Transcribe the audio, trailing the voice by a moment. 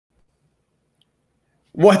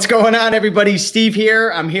What's going on, everybody? Steve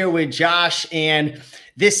here. I'm here with Josh, and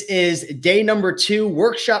this is day number 2,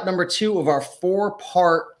 workshop number 2 of our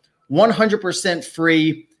 4-part, 100%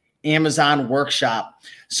 free Amazon workshop.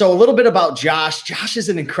 So a little bit about Josh. Josh is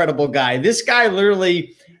an incredible guy. This guy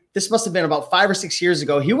literally, this must have been about 5 or 6 years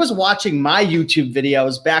ago. He was watching my YouTube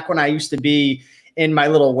videos back when I used to be in my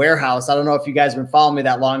little warehouse. I don't know if you guys have been following me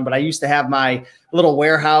that long, but I used to have my little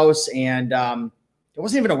warehouse, and it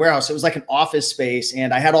wasn't even a warehouse. It was like an office space.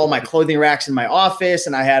 And I had all my clothing racks in my office.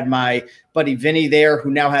 And I had my buddy Vinny there, who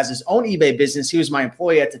now has his own eBay business. He was my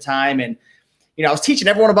employee at the time. And, you know, I was teaching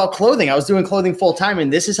everyone about clothing. I was doing clothing full time.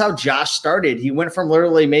 And this is how Josh started. He went from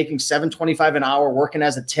literally making $7.25 an hour, working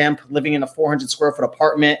as a temp, living in a 400 square foot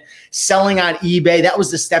apartment, selling on eBay. That was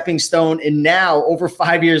the stepping stone. And now, over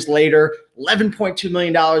 5 years later, $11.2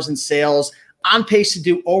 million in sales, on pace to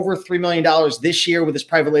do over $3 million this year with his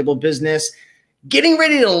private label business. Getting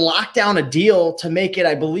ready to lock down a deal to make it,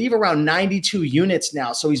 I believe, around 92 units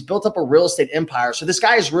now. So he's built up a real estate empire. So this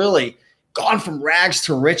guy has really gone from rags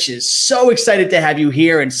to riches. So excited to have you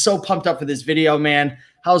here and so pumped up for this video, man.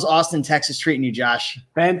 How's Austin, Texas treating you, Josh?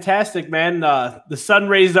 Fantastic, man. The sun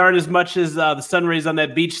rays aren't as much as the sun rays on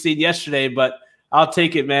that beach scene yesterday, but I'll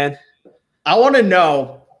take it, man. I want to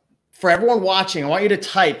know, for everyone watching, I want you to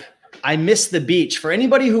type, I miss the beach. For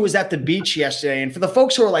anybody who was at the beach yesterday, and for the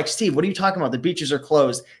folks who are like, Steve, what are you talking about? The beaches are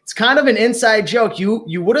closed. It's kind of an inside joke.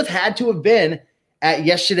 You would have had to have been at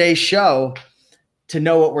yesterday's show to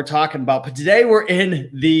know what we're talking about. But today we're in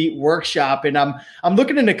the workshop, and I'm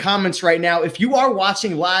looking in the comments right now. If you are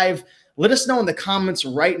watching live, let us know in the comments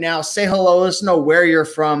right now. Say hello. Let us know where you're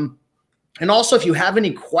from. And also, if you have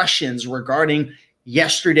any questions regarding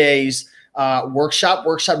yesterday's workshop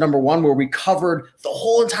number 1, where we covered the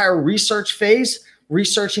whole entire research phase,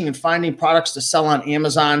 researching and finding products to sell on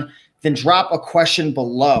Amazon, then drop a question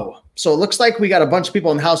below. So it looks like we got a bunch of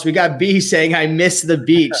people in the house. We got B saying, I miss the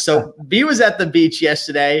beach. So B was at the beach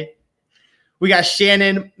yesterday. We got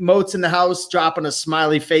Shannon Moats in the house dropping a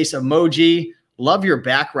smiley face emoji. Love your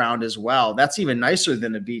background as well. That's even nicer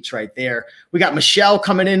than the beach right there. We got Michelle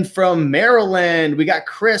coming in from Maryland. We got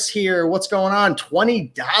Chris here. What's going on?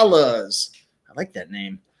 $20. I like that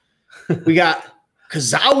name. We got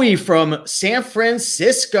Kazawi from San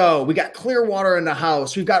Francisco. We got Clearwater in the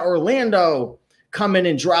house. We've got Orlando coming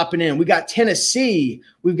and dropping in. We got Tennessee.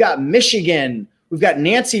 We've got Michigan. We've got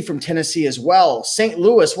Nancy from Tennessee as well. St.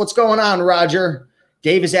 Louis. What's going on, Roger?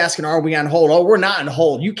 Dave is asking, are we on hold? Oh, we're not on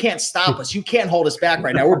hold. You can't stop us. You can't hold us back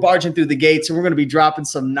right now. We're barging through the gates, and we're going to be dropping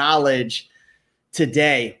some knowledge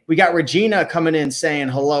today. We got Regina coming in saying,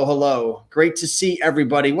 hello, hello. Great to see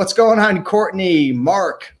everybody. What's going on, Courtney,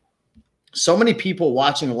 Mark? So many people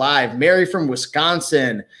watching live. Mary from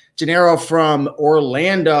Wisconsin. Gennaro from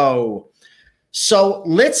Orlando. So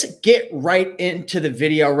let's get right into the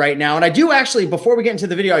video right now. And I do actually, before we get into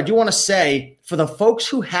the video, I do want to say, for the folks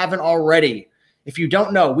who haven't already, if you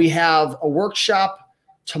don't know, we have a workshop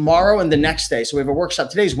tomorrow and the next day. So we have a workshop.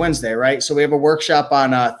 Today's Wednesday, right? So we have a workshop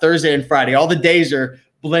on Thursday and Friday. All the days are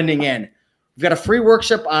blending in. We've got a free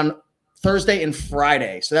workshop on Thursday and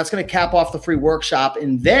Friday. So that's going to cap off the free workshop.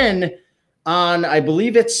 And then on, I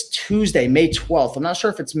believe it's Tuesday, May 12th. I'm not sure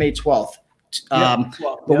if it's May 12th.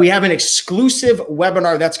 But we have an exclusive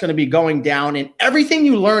webinar that's going to be going down. And everything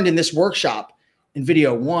you learned in this workshop in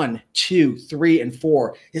video 1, 2, 3, and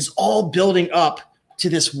 4 is all building up to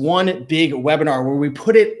this one big webinar where we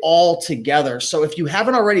put it all together. So if you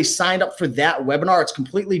haven't already signed up for that webinar, it's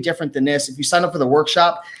completely different than this. If you sign up for the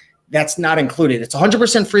workshop, that's not included. It's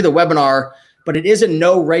 100% free, the webinar, but it is a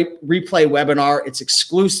no replay webinar. It's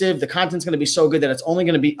exclusive. The content's going to be so good that it's only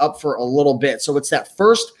going to be up for a little bit. So it's that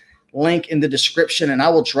first link in the description, and I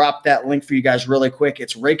will drop that link for you guys really quick.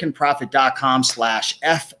 It's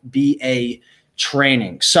rakeandprofit.com/FBA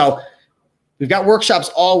training. So we've got workshops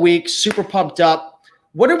all week, super pumped up.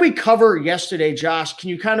 What did we cover yesterday, Josh? Can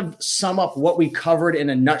you kind of sum up what we covered in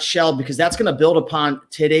a nutshell? Because that's going to build upon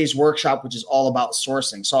today's workshop, which is all about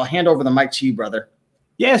sourcing. So I'll hand over the mic to you, brother.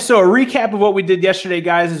 Yeah, so a recap of what we did yesterday,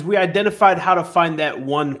 guys, is we identified how to find that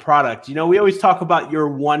one product. You know, we always talk about your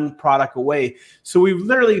one product away. So we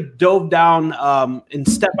literally dove down and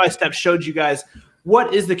step-by-step showed you guys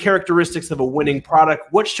what is the characteristics of a winning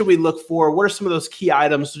product? What should we look for? What are some of those key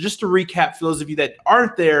items? So just to recap for those of you that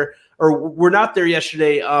aren't there or were not there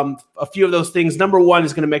yesterday, a few of those things. Number 1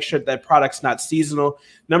 is going to make sure that product's not seasonal.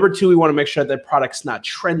 Number 2, we want to make sure that product's not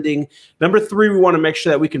trending. Number 3, we want to make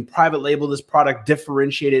sure that we can private label this product,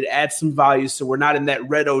 differentiate it, add some value so we're not in that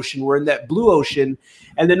red ocean, we're in that blue ocean.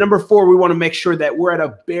 And then number 4, we want to make sure that we're at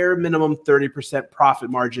a bare minimum 30% profit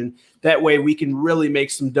margin. That way we can really make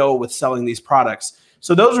some dough with selling these products.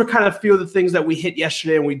 So those were kind of a few of the things that we hit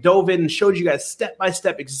yesterday, and we dove in and showed you guys step by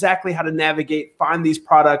step exactly how to navigate, find these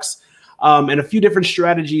products, and a few different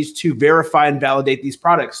strategies to verify and validate these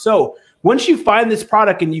products. So once you find this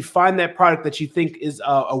product and you find that product that you think is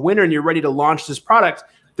a winner and you're ready to launch this product,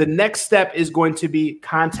 the next step is going to be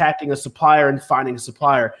contacting a supplier and finding a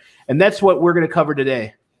supplier. And that's what we're going to cover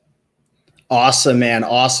today. Awesome, man.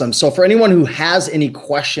 Awesome. So for anyone who has any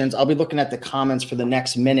questions, I'll be looking at the comments for the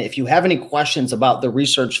next minute. If you have any questions about the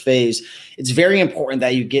research phase, it's very important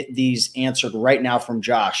that you get these answered right now from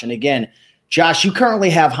Josh. And again, Josh, you currently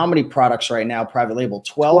have how many products right now, private label?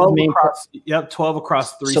 12 across, yep, 12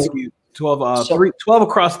 across three SKUs. 12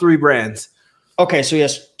 across 3 brands. Okay, so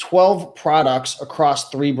yes, 12 products across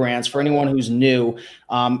 3 brands. For anyone who's new,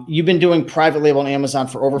 you've been doing private label on Amazon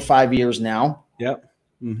for over 5 years now. Yep.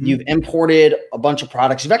 Mm-hmm. You've imported a bunch of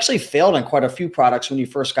products. You've actually failed on quite a few products when you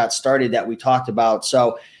first got started that we talked about.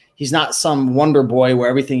 So he's not some wonder boy where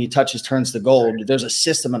everything he touches turns to gold. There's a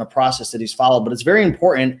system and a process that he's followed, but it's very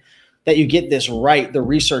important that you get this right, the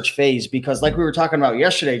research phase, because like we were talking about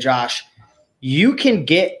yesterday, Josh, you can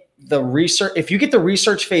get the research. If you get the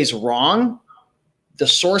research phase wrong, the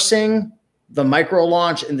sourcing, the micro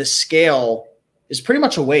launch, and the scale is pretty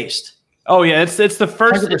much a waste. Oh yeah, it's the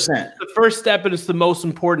first 100%. It's the first step, and it's the most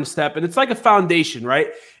important step, and it's like a foundation, right?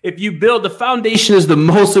 If you build, the foundation is the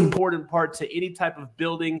most important part to any type of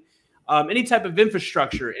building, any type of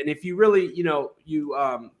infrastructure. And if you really,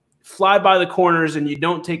 fly by the corners and you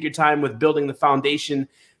don't take your time with building the foundation,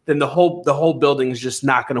 then the whole building is just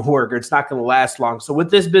not going to work, or it's not going to last long. So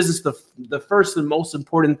with this business, the first and most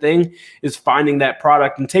important thing is finding that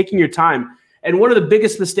product and taking your time. And one of the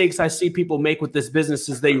biggest mistakes I see people make with this business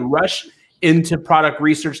is they rush into product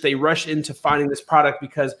research. They rush into finding this product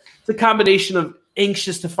because it's a combination of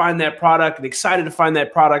anxious to find that product and excited to find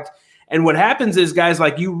that product. And what happens is, guys,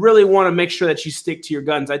 like, you really want to make sure that you stick to your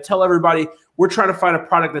guns. I tell everybody, we're trying to find a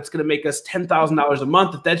product that's going to make us $10,000 a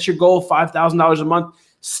month. If that's your goal, $5,000 a month,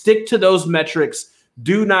 stick to those metrics.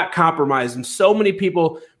 Do not compromise. And so many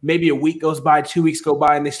people, maybe a week goes by, 2 weeks go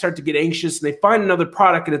by, and they start to get anxious and they find another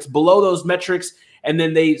product and it's below those metrics, and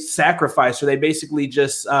then they sacrifice, or they basically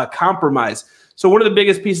just compromise. So one of the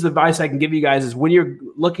biggest pieces of advice I can give you guys is, when you're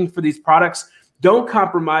looking for these products, don't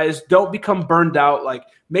compromise. Don't become burned out. Like,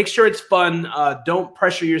 make sure it's fun. Don't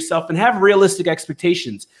pressure yourself, and have realistic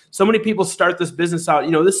expectations. So many people start this business out,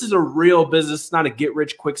 this is a real business, not a get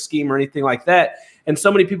rich quick scheme or anything like that. And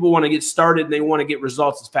so many people want to get started and they want to get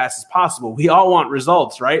results as fast as possible. We all want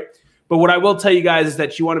results, right? But what I will tell you guys is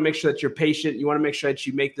that you want to make sure that you're patient. You want to make sure that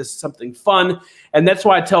you make this something fun. And that's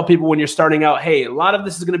why I tell people, when you're starting out, hey, a lot of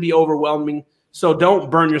this is going to be overwhelming. So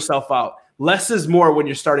don't burn yourself out. Less is more when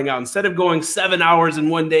you're starting out. Instead of going 7 hours in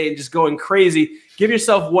one day and just going crazy, give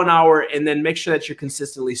yourself 1 hour and then make sure that you're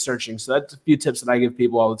consistently searching. So that's a few tips that I give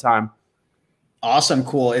people all the time. Awesome.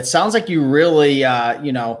 Cool. It sounds like you really,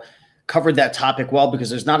 covered that topic well, because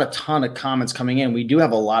there's not a ton of comments coming in. We do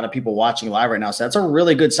have a lot of people watching live right now. So that's a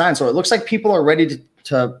really good sign. So it looks like people are ready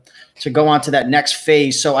to go on to that next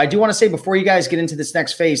phase. So I do want to say, before you guys get into this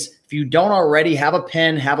next phase, if you don't already, have a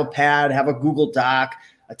pen, have a pad, have a Google Doc,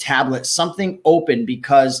 a tablet, something open,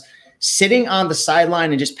 because sitting on the sideline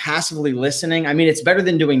and just passively listening, I mean, it's better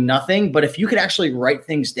than doing nothing. But if you could actually write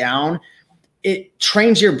things down, it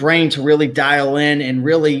trains your brain to really dial in and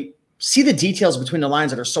really see the details between the lines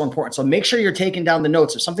that are so important. So make sure you're taking down the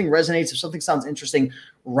notes. If something resonates, if something sounds interesting,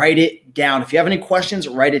 write it down. If you have any questions,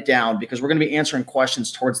 write it down, because we're going to be answering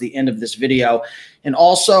questions towards the end of this video. And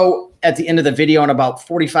also at the end of the video, in about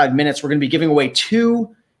 45 minutes, we're going to be giving away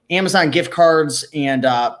 2 Amazon gift cards and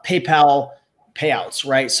PayPal payouts,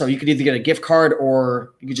 right? So you could either get a gift card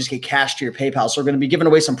or you could just get cash to your PayPal. So we're going to be giving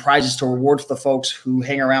away some prizes to reward for the folks who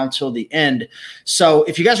hang around till the end. So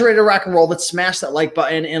if you guys are ready to rock and roll, let's smash that like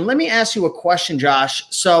button. And let me ask you a question, Josh.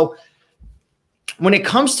 So when it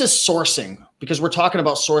comes to sourcing, because we're talking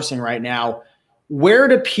about sourcing right now, where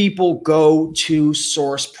do people go to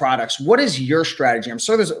source products? What is your strategy? I'm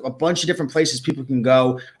sure there's a bunch of different places people can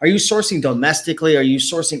go. Are you sourcing domestically? Are you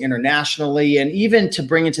sourcing internationally? And even to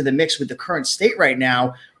bring into the mix with the current state right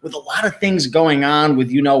now, with a lot of things going on with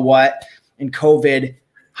and COVID,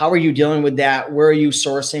 how are you dealing with that? Where are you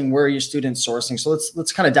sourcing? Where are your students sourcing? So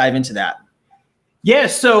let's kind of dive into that. Yeah,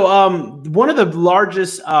 so one of the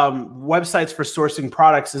largest websites for sourcing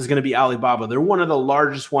products is going to be Alibaba. They're one of the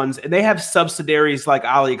largest ones, and they have subsidiaries like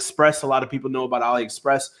AliExpress. A lot of people know about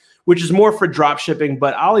AliExpress, which is more for drop shipping,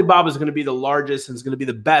 but Alibaba is going to be the largest and it's going to be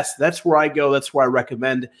the best. That's where I go. That's where I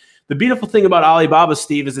recommend. The beautiful thing about Alibaba,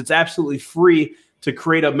 Steve, is it's absolutely free to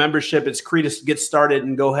create a membership. It's free to get started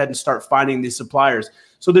and go ahead and start finding these suppliers.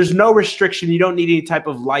 So there's no restriction. You don't need any type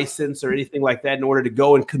of license or anything like that in order to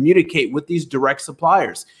go and communicate with these direct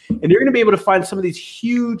suppliers. And you're going to be able to find some of these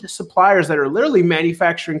huge suppliers that are literally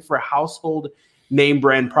manufacturing for household name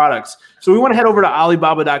brand products. So we want to head over to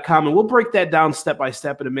Alibaba.com, and we'll break that down step by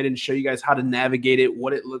step in a minute and show you guys how to navigate it,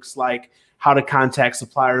 what it looks like, how to contact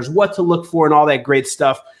suppliers, what to look for, and all that great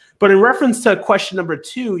stuff. But in reference to question number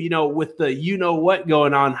 2, with the what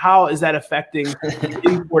going on, how is that affecting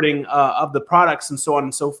importing of the products and so on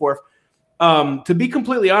and so forth? To be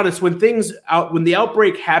completely honest, when the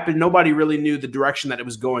outbreak happened, nobody really knew the direction that it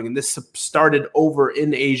was going. And this started over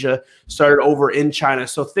in Asia, started over in China.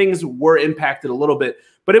 So things were impacted a little bit.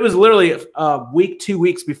 But it was literally a week, 2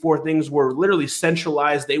 weeks before things were literally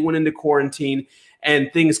centralized. They went into quarantine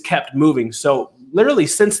and things kept moving. So literally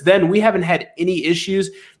since then, we haven't had any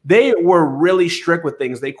issues. They were really strict with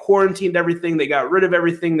things. They quarantined everything. They got rid of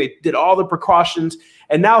everything. They did all the precautions.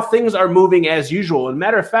 And now things are moving as usual. And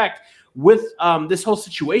matter of fact, with this whole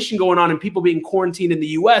situation going on and people being quarantined in the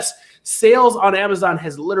US, sales on Amazon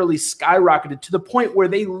has literally skyrocketed to the point where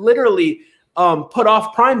they literally put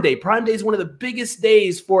off Prime Day. Prime Day is one of the biggest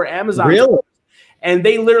days for Amazon. Really? And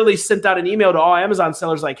they literally sent out an email to all Amazon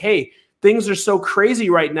sellers like, hey, things are so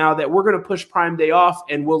crazy right now that we're going to push Prime Day off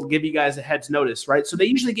and we'll give you guys a head's notice, right? So they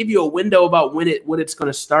usually give you a window about when it's going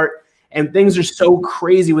to start. And things are so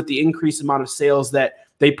crazy with the increased amount of sales that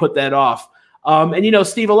they put that off. And,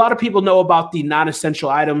 Steve, a lot of people know about the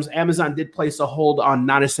non-essential items. Amazon did place a hold on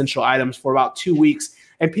non-essential items for about 2 weeks,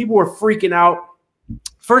 and people were freaking out.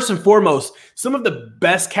 First and foremost, some of the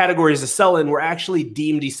best categories to sell in were actually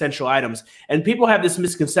deemed essential items. And people have this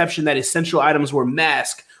misconception that essential items were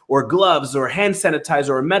masks or gloves or hand sanitizer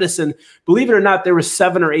or medicine. Believe it or not, there were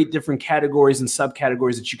 7 or 8 different categories and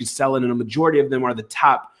subcategories that you could sell in, and a majority of them are the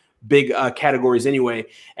top big categories anyway.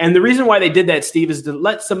 And the reason why they did that, Steve, is to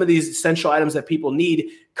let some of these essential items that people need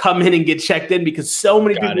come in and get checked in, because so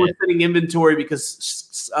many people were sitting inventory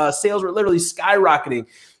because sales were literally skyrocketing.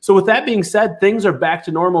 So with that being said, things are back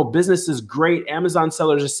to normal. Business is great. Amazon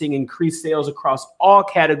sellers are seeing increased sales across all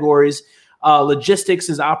categories. Logistics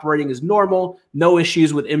is operating as normal. No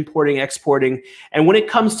issues with importing, exporting. And when it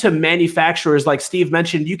comes to manufacturers, like Steve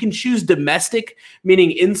mentioned, you can choose domestic,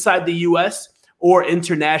 meaning inside the US, or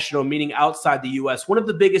international, meaning outside the US. One of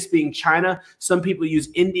the biggest being China. Some people use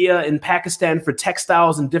India and Pakistan for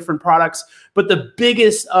textiles and different products. But the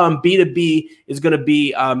biggest B2B is going to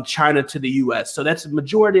be China to the US. So that's the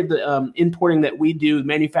majority of the importing that we do,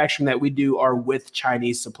 manufacturing that we do, are with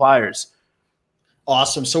Chinese suppliers.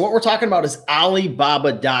 Awesome. So what we're talking about is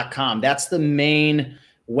Alibaba.com. That's the main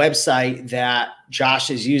website that Josh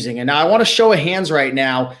is using. And now I want to show of hands right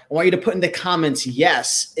now. I want you to put in the comments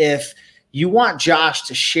yes if you want Josh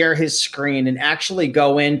to share his screen and actually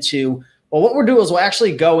go into, well, what we'll do is we'll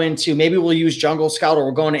actually go into, maybe we'll use Jungle Scout, or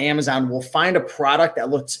we'll go into Amazon. We'll find a product that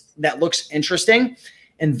looks interesting.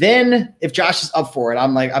 And then if Josh is up for it,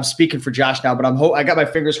 I'm speaking for Josh now, but I got my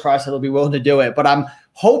fingers crossed that he'll be willing to do it. But I'm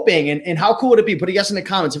hoping, and how cool would it be? Put a yes in the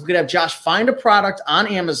comments if we could have Josh find a product on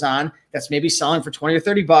Amazon that's maybe selling for 20 or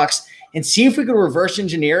 30 bucks and see if we could reverse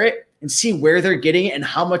engineer it and see where they're getting it and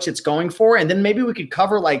how much it's going for. And then maybe we could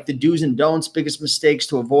cover like the do's and don'ts, biggest mistakes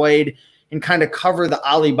to avoid, and kind of cover the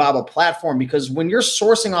Alibaba platform. Because when you're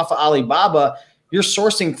sourcing off of Alibaba, you're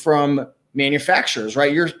sourcing from manufacturers,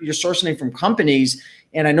 right? You're sourcing from companies.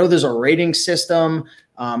 And I know there's a rating system.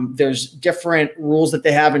 There's different rules that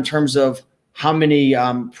they have in terms of how many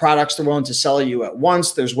products they're willing to sell you at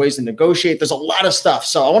once. There's ways to negotiate. There's a lot of stuff.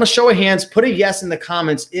 So I want to show of hands, put a yes in the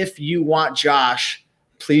comments if you want Josh.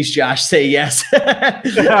 Please, Josh, say yes.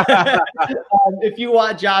 If you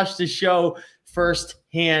want Josh to show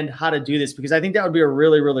firsthand how to do this, because I think that would be a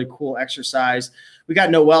really, really cool exercise. We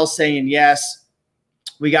got Noel saying yes.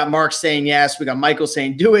 We got Mark saying yes. We got Michael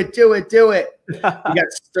saying, do it, do it, do it. We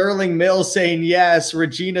got Sterling Mills saying yes.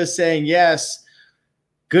 Regina saying yes.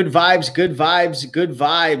 Good vibes, good vibes, good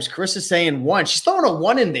vibes. Chris is saying 1. She's throwing a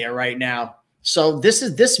 1 in there right now. So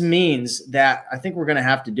this means that I think we're going to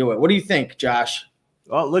have to do it. What do you think, Josh?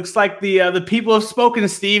 Well, it looks like the people have spoken,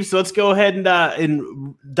 Steve. So let's go ahead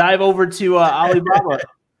and dive over to Alibaba.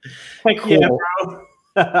 Heck cool. Yeah,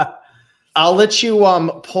 bro. I'll let you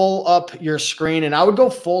pull up your screen, and I would go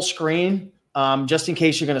full screen just in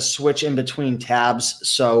case you're going to switch in between tabs.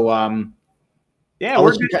 So yeah,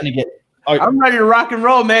 we're going to get. I'm ready to rock and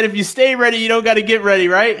roll, man. If you stay ready, you don't got to get ready,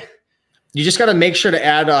 right? You just got to make sure to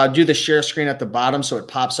add do the share screen at the bottom so it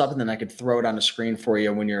pops up, and then I could throw it on the screen for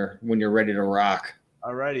you when you're ready to rock.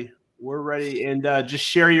 All righty, we're ready, and just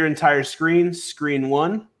share your entire screen. Screen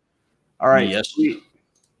 1. All right, yes.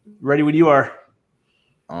 Ready when you are.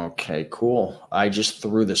 Okay, cool. I just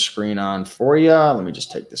threw the screen on for you. Let me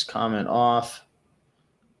just take this comment off.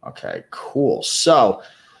 Okay, cool. So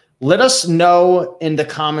let us know in the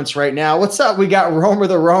comments right now. What's up? We got Romer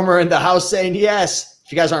the Roamer in the house saying yes.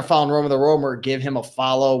 If you guys aren't following Romer the Roamer, give him a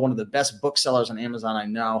follow. One of the best booksellers on Amazon, I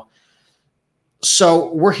know.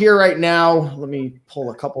 So we're here right now. Let me pull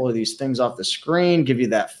a couple of these things off the screen, give you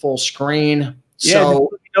that full screen. Yeah, so,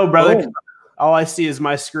 no, brother. Boom. All I see is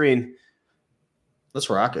my screen. Let's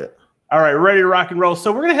rock it. All right, ready to rock and roll.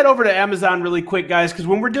 So we're going to head over to Amazon really quick, guys, because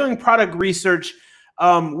when we're doing product research,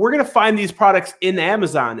 we're going to find these products in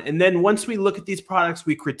Amazon. And then once we look at these products,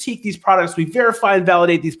 we critique these products, we verify and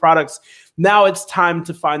validate these products. Now it's time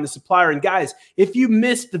to find the supplier. And guys, if you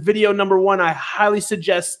missed the video number 1, I highly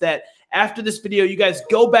suggest that after this video, you guys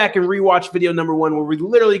go back and rewatch video number 1, where we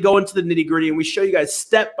literally go into the nitty gritty and we show you guys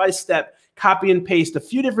step by step, copy and paste a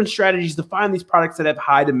few different strategies to find these products that have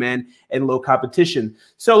high demand and low competition.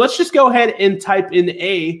 So let's just go ahead and type in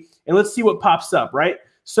A and let's see what pops up, right?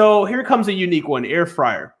 So here comes a unique one, air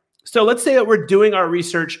fryer. So let's say that we're doing our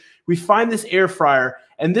research. We find this air fryer,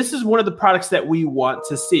 and this is one of the products that we want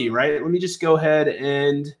to see, right? Let me just go ahead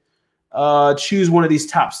and choose one of these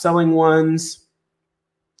top selling ones.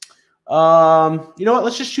 You know what?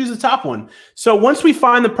 Let's just choose the top one. So once we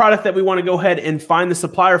find the product that we want to go ahead and find the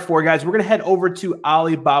supplier for, guys, we're going to head over to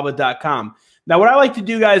Alibaba.com. Now, what I like to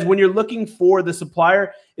do, guys, when you're looking for the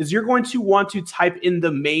supplier is you're going to want to type in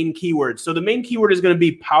the main keyword. So the main keyword is going to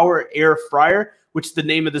be power air fryer, which is the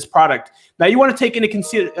name of this product. Now, you want to take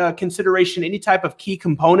into consideration any type of key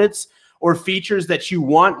components or features that you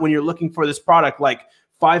want when you're looking for this product, like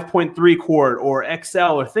 5.3 quart or XL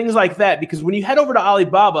or things like that, because when you head over to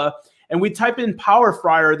Alibaba and we type in power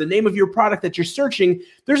fryer, the name of your product that you're searching,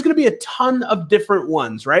 there's going to be a ton of different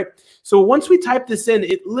ones, right? So once we type this in,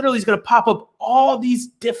 it literally is going to pop up all these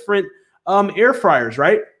different air fryers,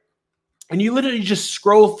 right? And you literally just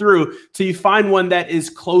scroll through till you find one that is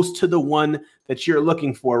close to the one that you're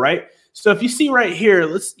looking for, right? So if you see right here,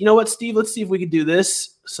 you know what, Steve, let's see if we can do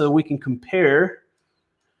this so we can compare.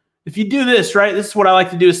 If you do this, right, this is what I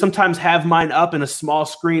like to do, is sometimes have mine up in a small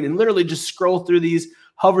screen and literally just scroll through these,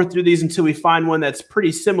 hover through these until we find one that's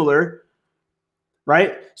pretty similar,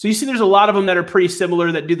 right? So you see there's a lot of them that are pretty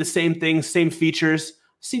similar, that do the same things, same features.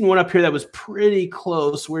 I've seen one up here that was pretty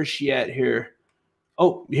close. Where's she at here?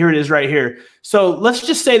 Oh, here it is right here. So let's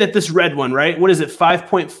just say that this red one, right? What is it,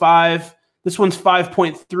 5.5? This one's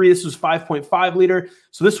 5.3. This was 5.5 liter.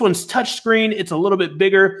 So this one's touchscreen. It's a little bit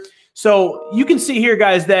bigger. So you can see here,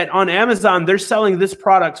 guys, that on Amazon, they're selling this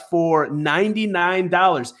product for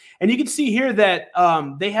 $99. And you can see here that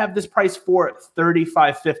they have this price for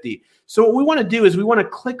 $35.50. So what we want to do is we want to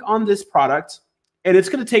click on this product, and it's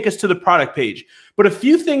going to take us to the product page. But a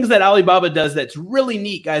few things that Alibaba does that's really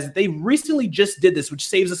neat, guys, that they recently just did this, which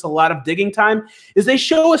saves us a lot of digging time, is they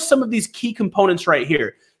show us some of these key components right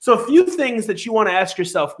here. So a few things that you want to ask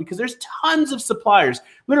yourself, because there's tons of suppliers.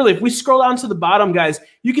 Literally, if we scroll down to the bottom, guys,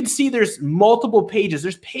 you can see there's multiple pages.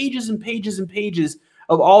 There's pages and pages and pages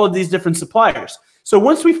of all of these different suppliers. So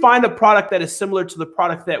once we find a product that is similar to the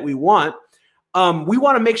product that we want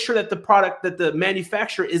to make sure that the product, that the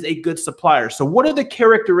manufacturer is a good supplier. So what are the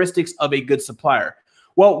characteristics of a good supplier?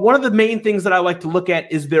 Well, one of the main things that I like to look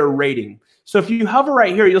at is their rating. So if you hover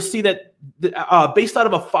right here, you'll see that based out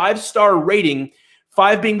of a 5-star rating,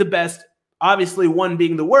 5 being the best, obviously 1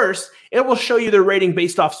 being the worst, it will show you their rating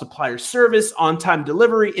based off supplier service, on-time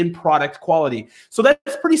delivery, and product quality. So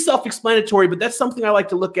that's pretty self-explanatory, but that's something I like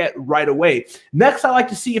to look at right away. Next, I like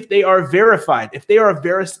to see if they are verified. If they are a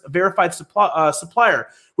verified supplier,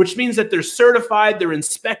 which means that they're certified, they're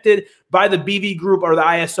inspected by the BV group or the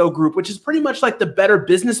ISO group, which is pretty much like the Better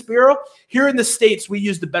Business Bureau. Here in the States, we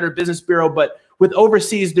use the Better Business Bureau, but with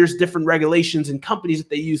overseas, there's different regulations and companies that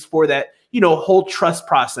they use for that, whole trust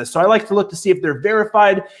process. So I like to look to see if they're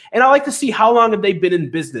verified, and I like to see how long have they been in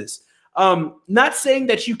business. Not saying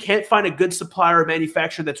that you can't find a good supplier or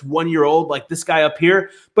manufacturer that's 1 year old, like this guy up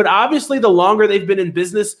here, but obviously the longer they've been in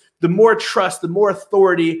business, the more trust, the more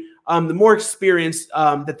authority, the more experience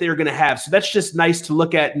that they're going to have. So that's just nice to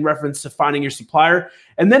look at in reference to finding your supplier.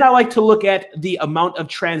 And then I like to look at the amount of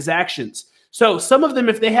transactions. So some of them,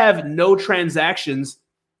 if they have no transactions,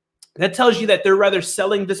 that tells you that they're rather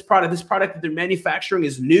selling this product that they're manufacturing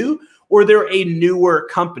is new, or they're a newer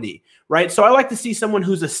company, right? So I like to see someone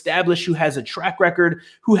who's established, who has a track record,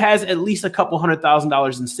 who has at least a couple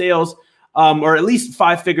 $100,000 in sales, or at least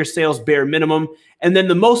 5-figure sales bare minimum. And then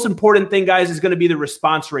the most important thing, guys, is going to be the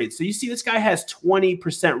response rate. So you see this guy has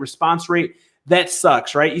 20% response rate. That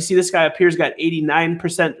sucks, right? You see this guy up here has got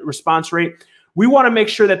 89% response rate. we want to make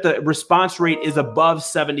sure that the response rate is above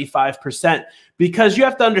 75%, because you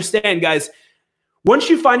have to understand, guys,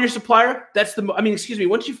 once you find your supplier,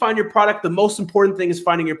 once you find your product, the most important thing is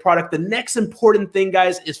finding your product. The next important thing,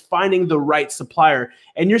 guys, is finding the right supplier.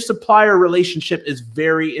 And your supplier relationship is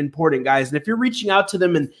very important, guys. And if you're reaching out to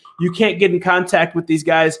them and you can't get in contact with these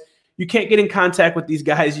guys, you can't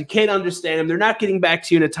understand them, they're not getting back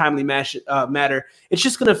to you in a timely manner, it's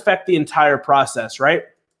just going to affect the entire process, right?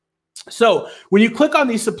 So when you click on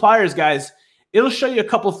these suppliers, guys, it'll show you a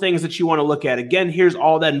couple things that you want to look at. Again, here's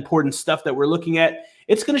all that important stuff that we're looking at.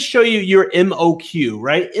 It's going to show you your MOQ,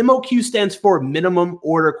 right? MOQ stands for minimum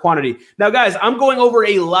order quantity. Now, guys, I'm going over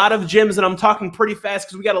a lot of gems and I'm talking pretty fast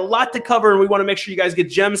because we got a lot to cover and we want to make sure you guys get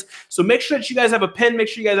gems. So make sure that you guys have a pen, make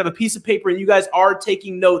sure you guys have a piece of paper, and you guys are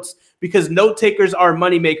taking notes, because note takers are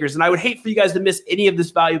money makers. And I would hate for you guys to miss any of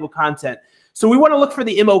this valuable content. So we want to look for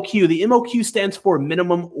the MOQ. The MOQ stands for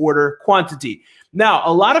minimum order quantity. Now,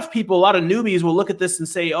 a lot of newbies will look at this and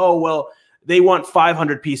say, oh, well, they want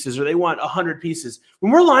 500 pieces or they want 100 pieces.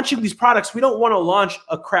 When we're launching these products, we don't want to launch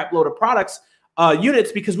a crap load of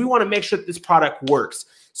units, because we want to make sure that this product works.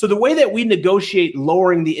 So the way that we negotiate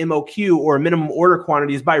lowering the MOQ, or minimum order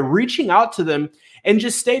quantity, is by reaching out to them and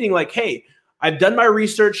just stating like, hey, I've done my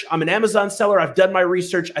research. I'm an Amazon seller. I've done my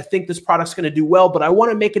research. I think this product's going to do well, but I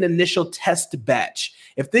want to make an initial test batch.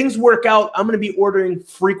 If things work out, I'm going to be ordering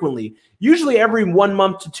frequently, usually every 1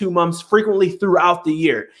 month to 2 months, frequently throughout the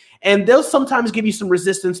year. And they'll sometimes give you some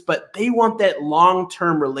resistance, but they want that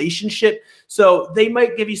long-term relationship. So they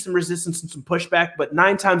might give you some resistance and some pushback, but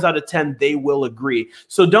 9 times out of 10, they will agree.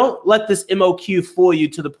 So don't let this MOQ fool you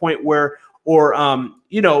to the point where, or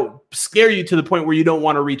scare you to the point where you don't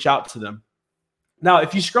want to reach out to them. Now,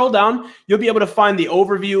 if you scroll down, you'll be able to find the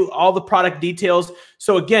overview, all the product details.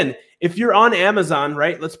 So again, if you're on Amazon,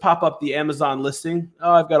 right, let's pop up the Amazon listing.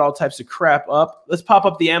 Oh, I've got all types of crap up. Let's pop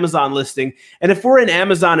up the Amazon listing. And if we're in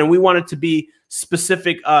Amazon and we want it to be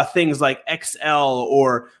specific things like XL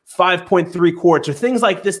or 5.3 quarts or things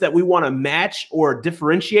like this that we want to match or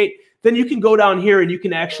differentiate, then you can go down here and you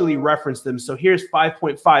can actually reference them. So here's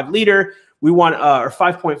 5.5 liter. We want, or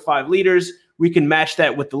 5.5 liters. We can match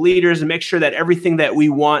that with the liters and make sure that everything that we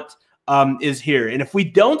want is here. And if we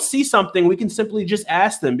don't see something, we can simply just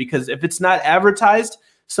ask them, because if it's not advertised,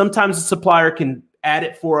 sometimes the supplier can add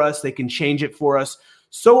it for us. They can change it for us,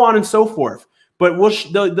 so on and so forth. But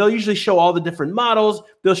they'll usually show all the different models.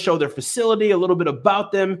 They'll show their facility, a little bit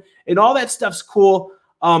about them, and all that stuff's cool.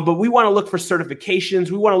 But we want to look for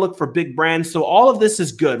certifications. We want to look for big brands. So all of this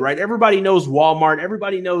is good, right? Everybody knows Walmart.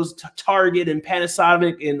 Everybody knows Target and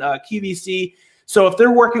Panasonic and QVC. So if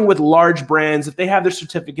they're working with large brands, if they have their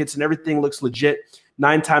certificates and everything looks legit,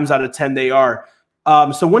 9 times out of 10 they are.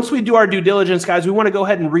 So once we do our due diligence, guys, we want to go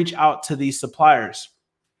ahead and reach out to these suppliers.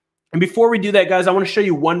 And before we do that, guys, I want to show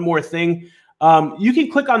you one more thing. You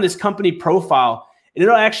can click on this company profile, and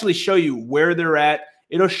it'll actually show you where they're at.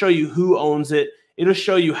 It'll show you who owns it. It'll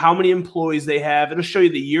show you how many employees they have. It'll show you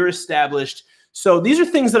the year established. So these are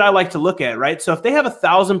things that I like to look at, right? So if they have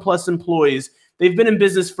 1,000+ employees, they've been in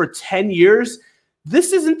business for 10 years,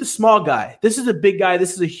 this isn't the small guy. This is a big guy.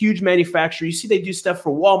 This is a huge manufacturer. You see they do stuff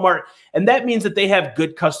for Walmart, and that means that they have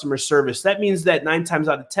good customer service. That means that 9 times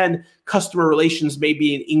out of 10, customer relations may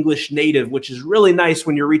be an English native, which is really nice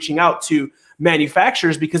when you're reaching out to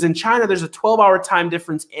manufacturers, because in China, there's a 12-hour time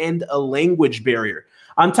difference and a language barrier.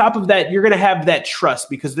 On top of that, you're going to have that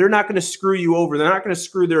trust, because they're not going to screw you over. They're not going to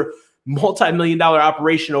screw their multi-million-dollar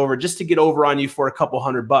operation over just to get over on you for a couple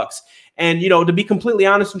 $100. And, to be completely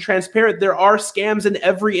honest and transparent, there are scams in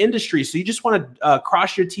every industry. So you just want to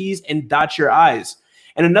cross your T's and dot your I's.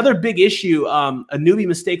 And another big issue, a newbie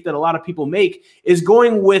mistake that a lot of people make, is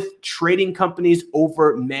going with trading companies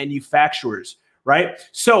over manufacturers. Right?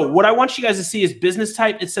 So what I want you guys to see is business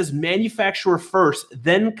type. It says manufacturer first,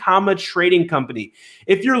 then comma trading company.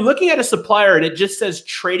 If you're looking at a supplier and it just says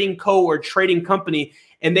trading co or trading company,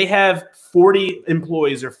 and they have 40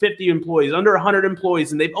 employees or 50 employees, under 100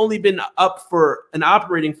 employees, and they've only been up for and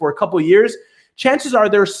operating for a couple of years, chances are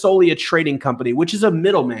they're solely a trading company, which is a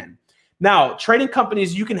middleman. Now, trading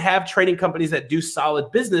companies, you can have trading companies that do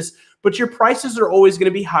solid business, but your prices are always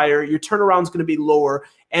going to be higher. Your turnaround is going to be lower,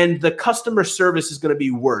 and the customer service is going to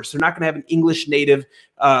be worse. They're not going to have an English native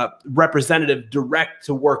representative direct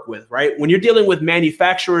to work with, right? When you're dealing with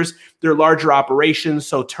manufacturers, they're larger operations,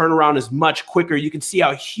 so turnaround is much quicker. You can see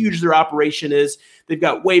how huge their operation is. They've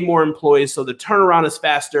got way more employees, so the turnaround is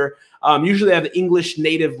faster. Usually they have English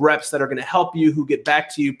native reps that are going to help you, who get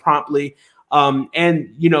back to you promptly.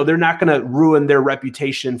 And they're not going to ruin their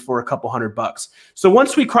reputation for a couple $100. So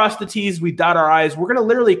once we cross the T's, we dot our I's, we're going to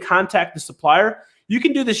literally contact the supplier. You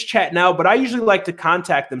can do this chat now, but I usually like to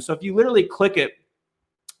contact them. So if you literally click it,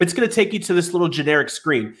 it's going to take you to this little generic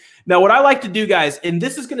screen. Now, what I like to do, guys, and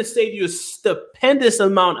this is going to save you a stupendous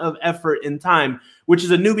amount of effort and time, which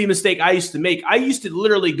is a newbie mistake I used to make. I used to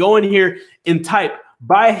literally go in here and type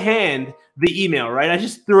by hand the email, right? I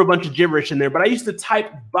just threw a bunch of gibberish in there, but I used to type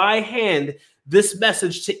by hand this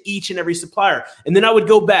message to each and every supplier. And then I would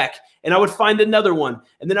go back and I would find another one.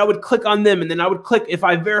 And then I would click on them. And then I would click, if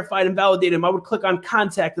I verified and validated them, I would click on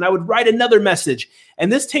contact and I would write another message.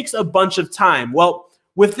 And this takes a bunch of time. Well,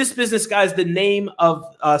 with this business, guys, the name of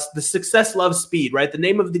the success loves speed, right? The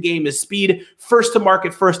name of the game is speed, first to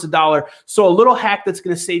market, first to dollar. So a little hack that's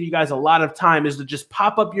going to save you guys a lot of time is to just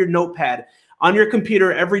pop up your notepad on your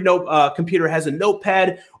computer. Every computer has a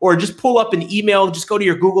notepad, or just pull up an email. Just go to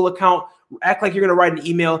your Google account, act like you're going to write an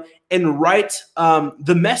email and write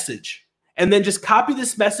the message. And then just copy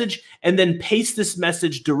this message and then paste this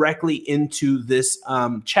message directly into this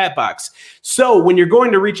chat box. So when you're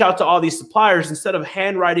going to reach out to all these suppliers, instead of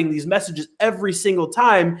handwriting these messages every single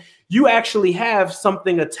time, you actually have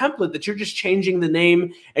something, a template that you're just changing the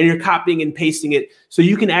name and you're copying and pasting it so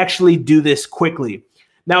you can actually do this quickly.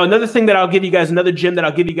 Now, another thing that I'll give you guys, another gem that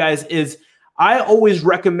I'll give you guys is I always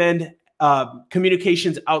recommend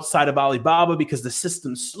communications outside of Alibaba because the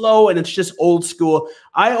system's slow and it's just old school.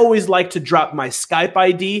 I always like to drop my Skype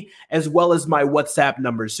ID as well as my WhatsApp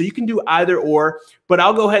numbers. So you can do either or, but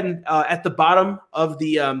I'll go ahead and at the bottom of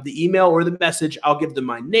the email or the message, I'll give them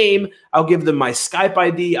my name, I'll give them my Skype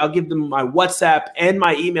ID, I'll give them my WhatsApp and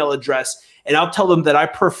my email address. And I'll tell them that I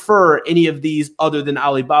prefer any of these other than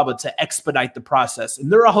Alibaba to expedite the process.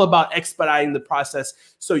 And they're all about expediting the process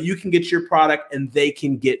so you can get your product and they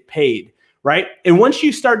can get paid, right? And once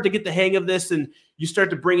you start to get the hang of this and you start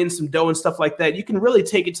to bring in some dough and stuff like that, you can really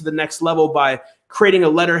take it to the next level by creating a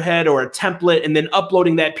letterhead or a template and then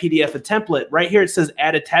uploading that PDF, a template. Right here it says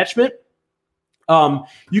add attachment.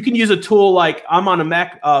 You can use a tool like, I'm on a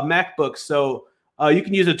MacBook, so you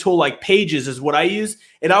can use a tool like Pages is what I use,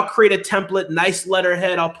 and I'll create a template, nice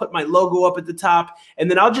letterhead. I'll put my logo up at the top,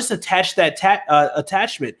 and then I'll just attach that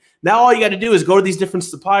attachment. Now all you got to do is go to these different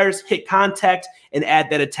suppliers, hit contact, and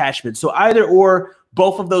add that attachment. So either or,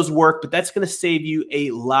 both of those work, but that's going to save you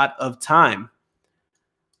a lot of time.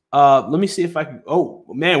 Let me see if I can. Oh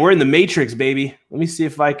man, we're in the Matrix, baby. Let me see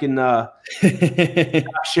if I can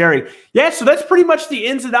stop sharing. Yeah, so that's pretty much the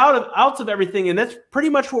ins and outs of everything, and that's pretty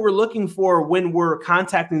much what we're looking for when we're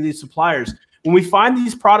contacting these suppliers. When we find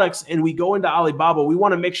these products and we go into Alibaba, we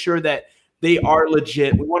want to make sure that they are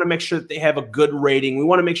legit. We want to make sure that they have a good rating. We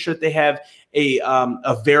want to make sure that they have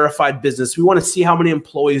a verified business. We want to see how many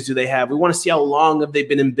employees do they have. We want to see how long have they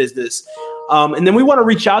been in business. And then we want to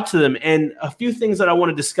reach out to them. And a few things that I want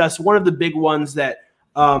to discuss. One of the big ones that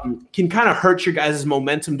can kind of hurt your guys'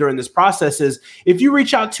 momentum during this process is if you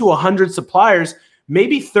reach out to 100 suppliers,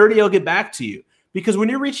 maybe 30 will get back to you. Because when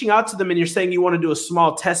you're reaching out to them and you're saying you want to do a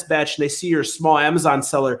small test batch and they see you're a small Amazon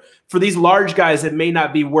seller, for these large guys, it may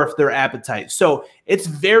not be worth their appetite. So it's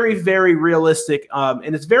very, very realistic.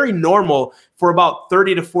 And it's very normal for about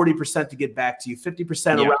 30 to 40% to get back to you,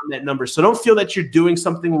 50% around that number. So don't feel that you're doing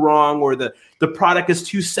something wrong or the product is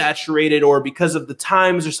too saturated or because of the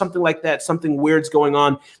times or something like that, something weird's going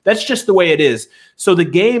on. That's just the way it is. So the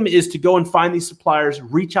game is to go and find these suppliers,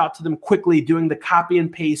 reach out to them quickly, doing the copy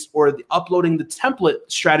and paste or uploading the template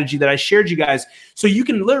strategy that I shared you guys. So you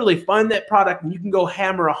can literally find that product and you can go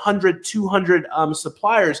hammer 100, 200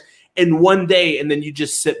 suppliers in one day, and then you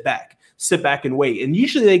just sit back and wait. And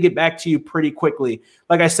usually they get back to you pretty quickly.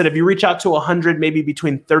 Like I said, if you reach out to 100, maybe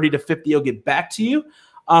between 30 to 50, you'll get back to you.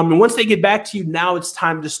 And once they get back to you, now it's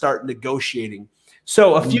time to start negotiating.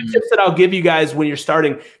 So a few tips that I'll give you guys when you're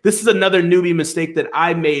starting. This is another newbie mistake that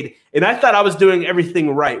I made, and I thought I was doing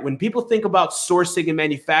everything right. When people think about sourcing and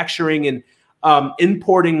manufacturing and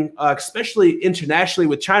importing, especially internationally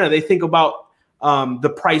with China, they think about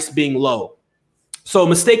the price being low. So a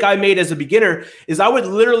mistake I made as a beginner is I would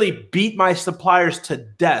literally beat my suppliers to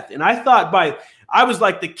death. And I thought I was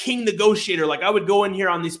like the king negotiator. Like I would go in here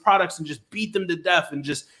on these products and just beat them to death and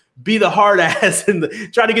just be the hard ass and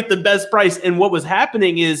try to get the best price. And what was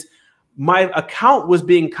happening is my account was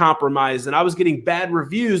being compromised and I was getting bad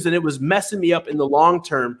reviews and it was messing me up in the long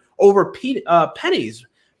term over pennies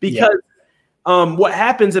because what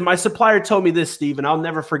happens, and my supplier told me this, Steve, and I'll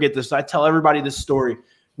never forget this. I tell everybody this story.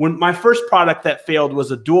 When my first product that failed was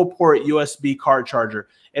a dual port USB car charger.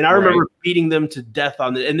 And I remember beating them to death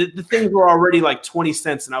on it. And the things were already like 20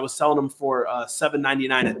 cents and I was selling them for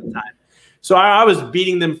 $7.99 at the time. So I was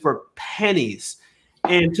beating them for pennies.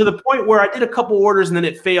 And to the point where I did a couple orders and then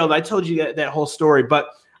it failed. I told you that whole story. But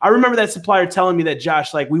I remember that supplier telling me that,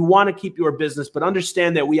 Josh, like, we want to keep your business, but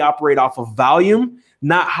understand that we operate off of volume,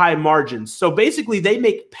 not high margins. So basically they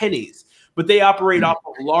make pennies, but they operate off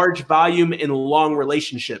of large volume and long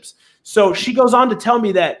relationships. So she goes on to tell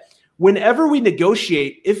me that whenever we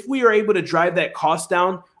negotiate, if we are able to drive that cost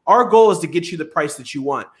down, our goal is to get you the price that you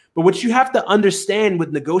want. But what you have to understand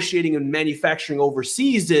with negotiating and manufacturing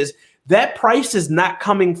overseas is that price is not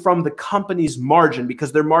coming from the company's margin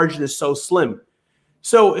because their margin is so slim.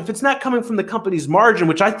 So if it's not coming from the company's margin,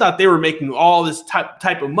 which I thought they were making all this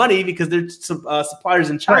type of money because they're suppliers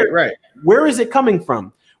in China, right. Where is it coming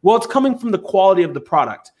from? Well, it's coming from the quality of the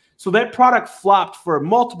product. So that product flopped for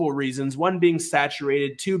multiple reasons. One being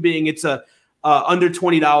saturated, two being it's a under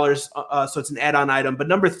 $20, so it's an add-on item. But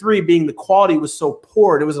number three being the quality was so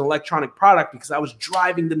poor. It was an electronic product because I was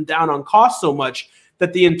driving them down on cost so much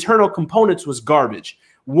that the internal components was garbage.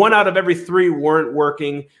 1 out of every 3 weren't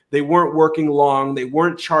working. They weren't working long. They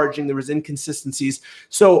weren't charging. There was inconsistencies.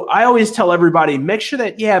 So I always tell everybody, make sure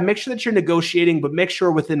that you're negotiating, but make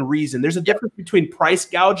sure within reason. There's a difference between price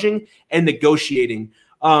gouging and negotiating.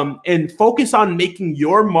 And focus on making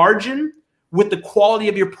your margin with the quality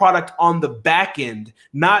of your product on the back end,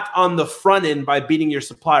 not on the front end by beating your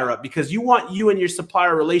supplier up, because you want you and your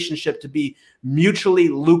supplier relationship to be mutually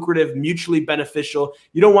lucrative, mutually beneficial.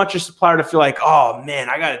 You don't want your supplier to feel like, oh man,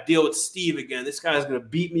 I got to deal with Steve again. This guy's going to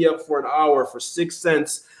beat me up for an hour for 6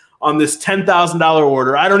 cents on this $10,000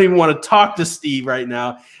 order. I don't even want to talk to Steve right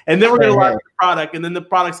now. And then we're going to launch the product, and then the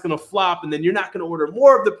product's going to flop, and then you're not going to order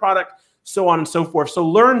more of the product, so on and so forth. So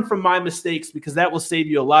learn from my mistakes, because that will save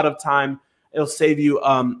you a lot of time. It'll save you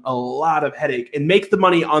a lot of headache and make the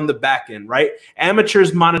money on the back end, right?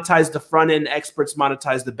 Amateurs monetize the front end, experts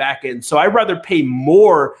monetize the back end. So I'd rather pay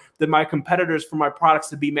more than my competitors for my products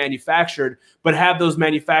to be manufactured, but have those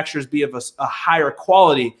manufacturers be of a higher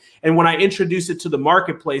quality. And when I introduce it to the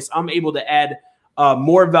marketplace, I'm able to add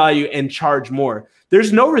more value and charge more.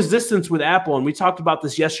 There's no resistance with Apple. And we talked about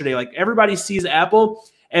this yesterday. Like, everybody sees Apple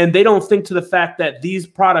and they don't think to the fact that these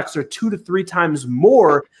products are 2 to 3 times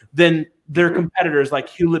more than their competitors like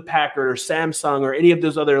Hewlett-Packard or Samsung or any of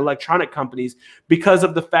those other electronic companies, because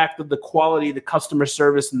of the fact of the quality, the customer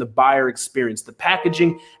service, and the buyer experience. The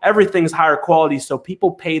packaging, everything's higher quality, so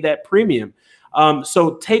people pay that premium.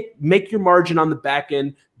 So make your margin on the back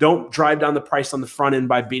end. Don't drive down the price on the front end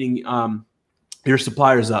by beating your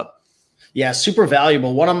suppliers up. Yeah, super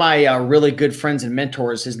valuable. One of my really good friends and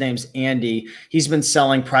mentors, his name's Andy. He's been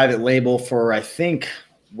selling private label for, I think,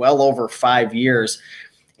 well over 5 years.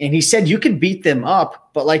 And he said you could beat them up,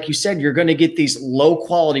 but like you said, you're going to get these low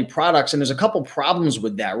quality products. And there's a couple problems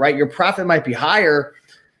with that, right? Your profit might be higher,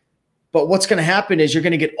 but what's going to happen is you're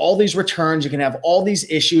going to get all these returns. You can have all these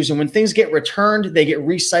issues. And when things get returned, they get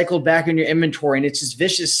recycled back in your inventory. And it's this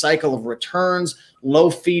vicious cycle of returns, low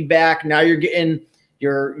feedback. Now you're getting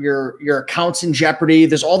your accounts in jeopardy.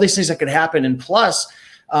 There's all these things that could happen. And plus,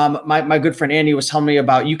 my good friend Andy was telling me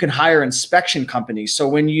about, you can hire inspection companies. So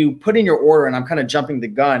when you put in your order, and I'm kind of jumping the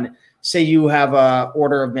gun, say you have a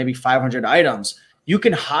order of maybe 500 items, you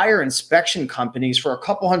can hire inspection companies for a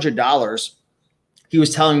couple $100s. He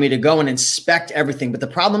was telling me to go and inspect everything. But the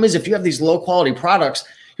problem is, if you have these low quality products,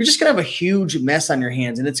 you're just going to have a huge mess on your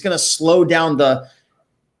hands, and it's going to slow down the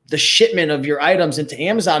shipment of your items into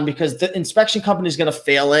Amazon, because the inspection company is going to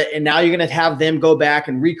fail it. And now you're going to have them go back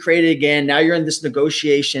and recreate it again. Now you're in this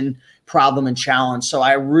negotiation problem and challenge. So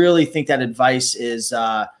I really think that advice is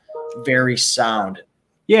very sound.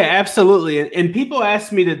 Yeah, absolutely. And people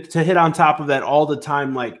ask me to hit on top of that all the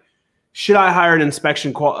time. Like, should I hire an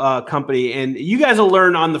inspection company? And you guys will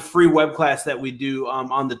learn on the free web class that we do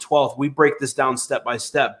on the 12th. We break this down step by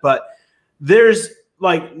step, but there's,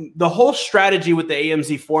 like, the whole strategy with the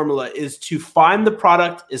AMZ formula is to find the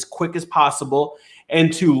product as quick as possible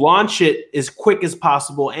and to launch it as quick as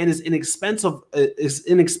possible and as inexpensive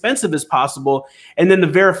as possible, and then to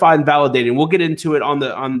verify and validate. And we'll get into it on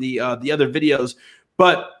the other videos.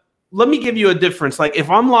 But let me give you a difference. Like, if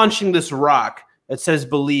I'm launching this rock that says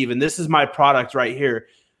Believe, and this is my product right here,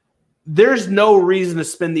 there's no reason to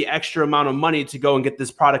spend the extra amount of money to go and get this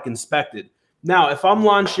product inspected. Now, if I'm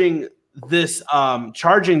launching this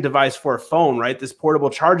charging device for a phone, right? This portable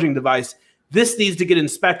charging device, this needs to get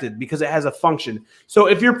inspected because it has a function. So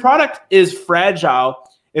if your product is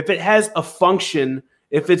fragile, if it has a function,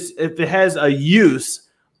 if it has a use,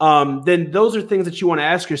 then those are things that you want to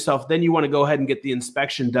ask yourself. Then you want to go ahead and get the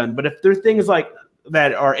inspection done. But if there are things like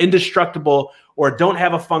that are indestructible or don't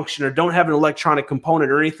have a function or don't have an electronic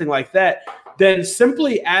component or anything like that, then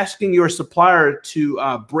simply asking your supplier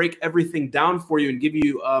to break everything down for you and give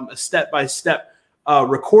you a step-by-step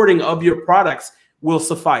recording of your products will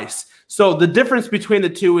suffice. So the difference between the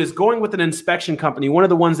two is going with an inspection company. One of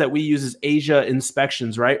the ones that we use is Asia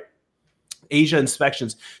Inspections, right? Asia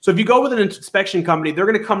Inspections. So if you go with an inspection company, they're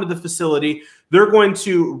going to come to the facility. They're going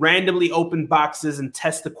to randomly open boxes and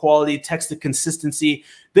test the quality, test the consistency.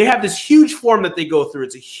 They have this huge form that they go through.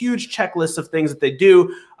 It's a huge checklist of things that they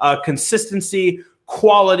do, consistency,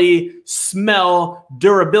 quality, smell,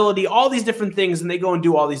 durability, all these different things. And they go and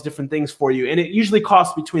do all these different things for you. And it usually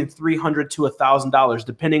costs between $300 to $1,000,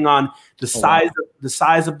 depending on the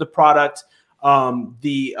size of the product,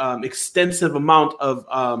 the extensive amount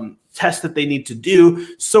of tests that they need to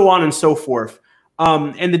do, so on and so forth.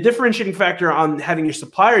 And the differentiating factor on having your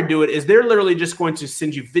supplier do it is they're literally just going to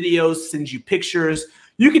send you videos, send you pictures.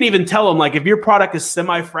 You can even tell them, like, if your product is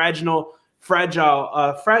semi-fragile,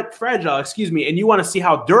 excuse me, and you want to see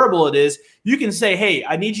how durable it is, you can say, hey,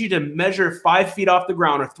 I need you to measure 5 feet off the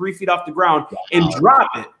ground or 3 feet off the ground and drop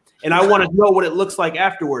it. And I want to know what it looks like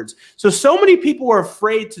afterwards. So many people are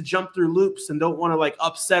afraid to jump through loops and don't want to like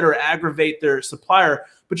upset or aggravate their supplier.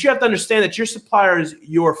 But you have to understand that your supplier is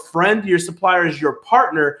your friend, your supplier is your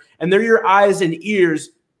partner, and they're your eyes and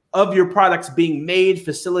ears of your products being made,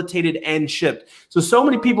 facilitated, and shipped. So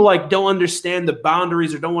many people like don't understand the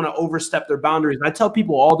boundaries or don't want to overstep their boundaries. And I tell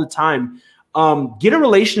people all the time, get a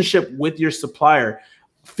relationship with your supplier.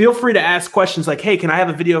 Feel free to ask questions like, hey, can I have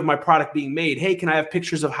a video of my product being made? Hey, can I have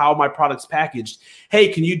pictures of how my product's packaged? Hey,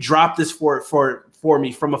 can you drop this for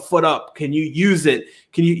me from a foot up? Can you use it?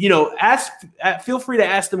 Can you, feel free to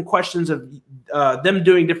ask them questions of them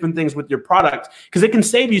doing different things with your product, because it can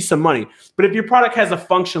save you some money. But if your product has a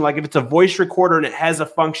function, like if it's a voice recorder and it has a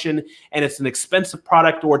function and it's an expensive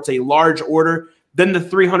product or it's a large order, then the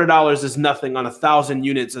 $300 is nothing on 1,000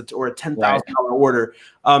 units or a $10,000 order.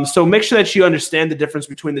 So make sure that you understand the difference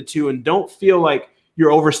between the two and don't feel like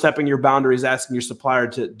you're overstepping your boundaries asking your supplier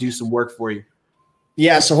to do some work for you.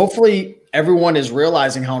 Yeah, so hopefully everyone is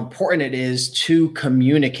realizing how important it is to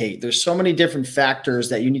communicate. There's so many different factors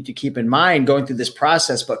that you need to keep in mind going through this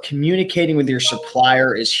process, but communicating with your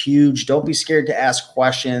supplier is huge. Don't be scared to ask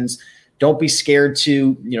questions. Don't be scared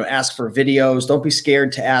to, ask for videos. Don't be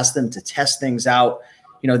scared to ask them to test things out.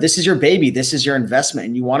 This is your baby. This is your investment.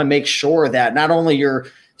 And you want to make sure that not only you're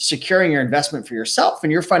securing your investment for yourself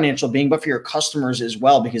and your financial being, but for your customers as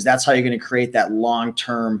well, because that's how you're going to create that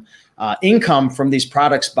long-term income from these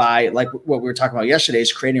products by, like what we were talking about yesterday,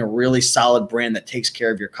 is creating a really solid brand that takes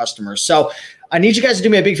care of your customers. So I need you guys to do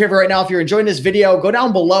me a big favor right now. If you're enjoying this video, go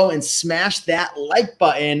down below and smash that like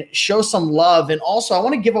button, show some love. And also I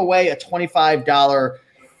want to give away a $25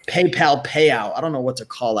 PayPal payout. I don't know what to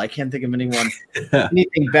call it. I can't think of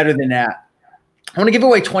anything better than that. I want to give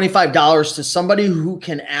away $25 to somebody who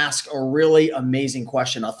can ask a really amazing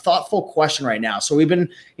question, a thoughtful question right now. So we've been,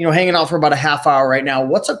 hanging out for about a half hour right now.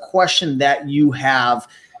 What's a question that you have?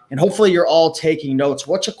 And hopefully you're all taking notes.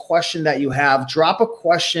 What's a question that you have? Drop a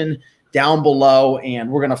question down below,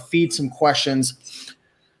 and we're going to feed some questions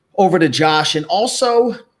over to Josh. And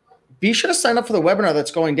also be sure to sign up for the webinar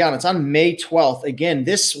that's going down. It's on May 12th. Again,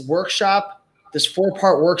 this workshop, this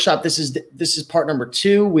 4-part workshop, this is part number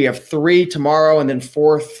 2. We have 3 tomorrow and then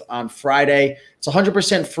 4th on Friday. It's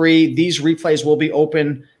 100% free. These replays will be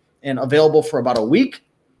open and available for about a week.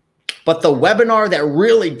 But the webinar that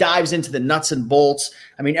really dives into the nuts and bolts,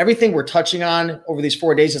 I mean, everything we're touching on over these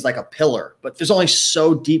 4 days is like a pillar, but there's only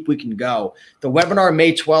so deep we can go. The webinar,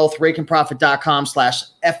 May 12th,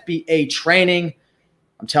 rakeandprofit.com/FBA training.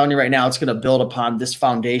 I'm telling you right now, it's going to build upon this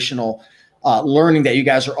foundational learning that you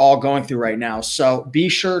guys are all going through right now. So be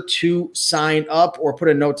sure to sign up or put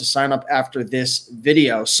a note to sign up after this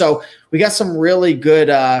video. So we got some really good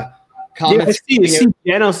comments. Yeah,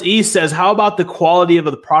 Janos E says, how about the quality of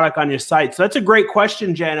the product on your site? So that's a great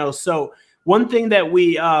question, Janos. So one thing that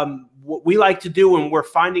we like to do when we're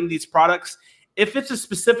finding these products, if it's a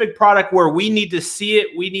specific product where we need to see it,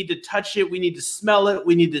 we need to touch it, we need to smell it,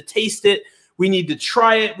 we need to taste it, we need to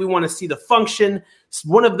try it, we want to see the function,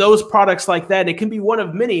 one of those products like that, and it can be one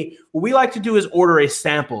of many, what we like to do is order a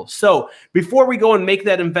sample. So before we go and make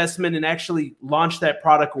that investment and actually launch that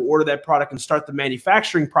product or order that product and start the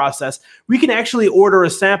manufacturing process, we can actually order a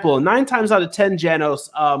sample. And 9 times out of 10, Janos,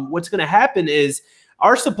 what's going to happen is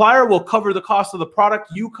our supplier will cover the cost of the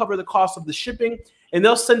product, you cover the cost of the shipping, and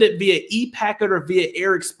they'll send it via e-packet or via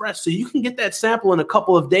Air Express. So you can get that sample in a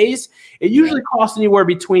couple of days. It usually costs anywhere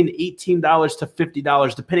between $18 to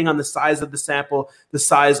 $50, depending on the size of the sample, the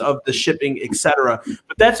size of the shipping, etc.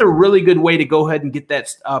 But that's a really good way to go ahead and get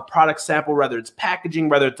that product sample, whether it's packaging,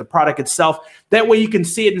 whether it's the product itself. That way you can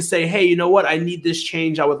see it and say, hey, you know what? I need this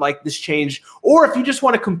change. I would like this change. Or if you just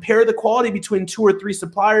want to compare the quality between 2 or 3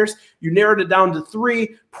 suppliers, you narrowed it down to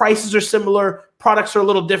 3. Prices are similar. products are a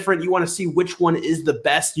little different, you want to see which one is the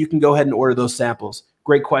best, you can go ahead and order those samples.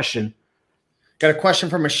 Great question. Got a question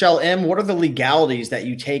from Michelle M. What are the legalities that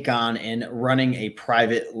you take on in running a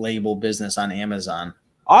private label business on Amazon?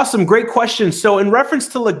 Awesome. Great question. So in reference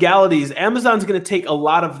to legalities, Amazon's going to take a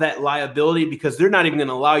lot of that liability because they're not even going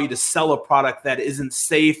to allow you to sell a product that isn't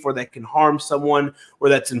safe or that can harm someone or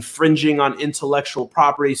that's infringing on intellectual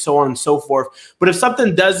property, so on and so forth. But if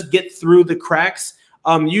something does get through the cracks,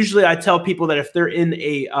 usually I tell people that if they're in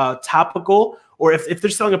a topical, or if they're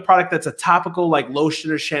selling a product that's a topical like lotion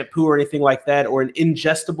or shampoo or anything like that, or an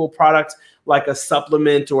ingestible product like a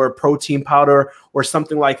supplement or a protein powder or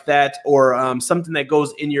something like that, or something that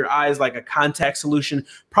goes in your eyes like a contact solution,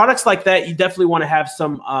 products like that, you definitely want to have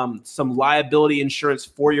some liability insurance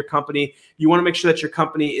for your company. You want to make sure that your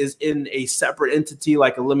company is in a separate entity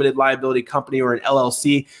like a limited liability company or an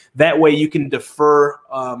LLC. That way you can defer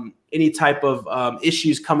any type of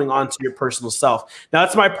issues coming onto your personal self. Now,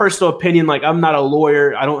 that's my personal opinion. Like, I'm not a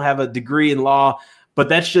lawyer. I don't have a degree in law, but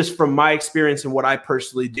that's just from my experience and what I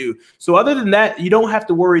personally do. So other than that, you don't have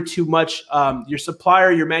to worry too much. Your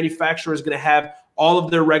supplier, your manufacturer is going to have all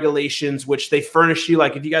of their regulations, which they furnish you.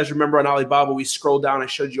 Like if you guys remember on Alibaba, we scrolled down, I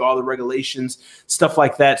showed you all the regulations, stuff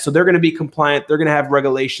like that. So they're going to be compliant. They're going to have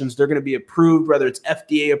regulations. They're going to be approved, whether it's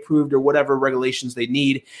FDA approved or whatever regulations they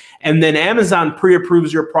need. And then Amazon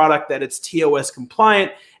pre-approves your product that it's TOS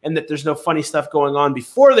compliant and that there's no funny stuff going on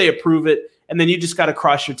before they approve it. And then you just got to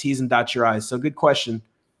cross your T's and dot your I's. So good question.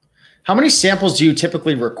 How many samples do you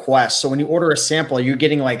typically request? So when you order a sample, are you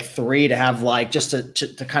getting like 3 to have like just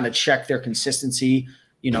to kind of check their consistency,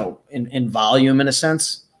 you know, in volume in a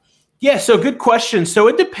sense? Yeah, so good question. So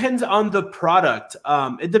it depends on the product.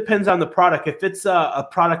 It depends on the product. If it's a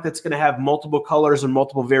product that's going to have multiple colors and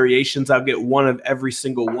multiple variations, I'll get one of every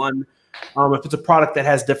single one. If it's a product that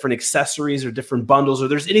has different accessories or different bundles or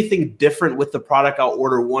there's anything different with the product, I'll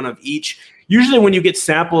order one of each. Usually when you get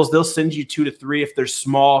samples, they'll send you 2 to 3 if they're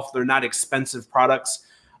small, if they're not expensive products.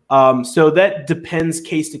 So that depends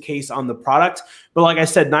case to case on the product. But like I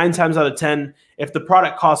said, 9 times out of 10, if the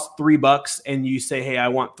product costs $3 and you say, hey, I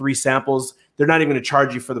want 3 samples, they're not even going to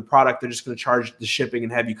charge you for the product. They're just going to charge the shipping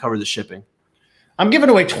and have you cover the shipping. I'm giving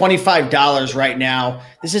away $25 right now.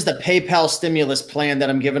 This is the PayPal stimulus plan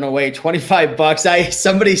that I'm giving away, $25.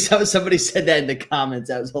 Somebody said that in the comments.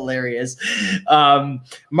 That was hilarious.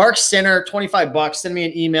 Mark Sinner, $25. Send me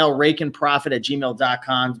an email,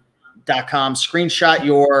 rakeandprofit@gmail.com. Screenshot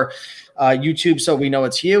your YouTube so we know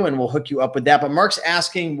it's you, and we'll hook you up with that. But Mark's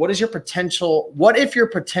asking, what if your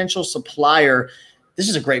potential supplier, this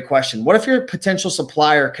is a great question. What if your potential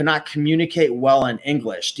supplier cannot communicate well in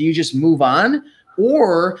English? Do you just move on?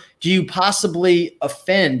 Or do you possibly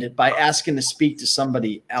offend by asking to speak to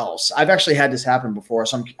somebody else? I've actually had this happen before,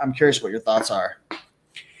 so I'm curious what your thoughts are.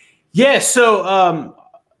 Yeah, so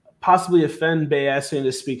possibly offend by asking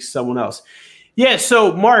to speak to someone else. Yeah,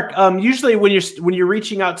 so Mark, usually when you're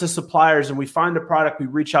reaching out to suppliers and we find a product, we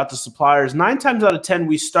reach out to suppliers. 9 times out of 10,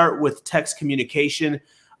 we start with text communication.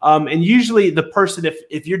 And usually the person,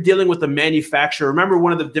 if you're dealing with a manufacturer, remember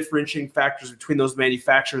one of the differentiating factors between those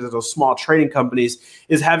manufacturers and those small trading companies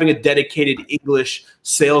is having a dedicated English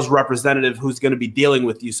sales representative who's going to be dealing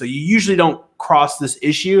with you. So you usually don't cross this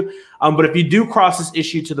issue. But if you do cross this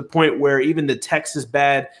issue to the point where even the text is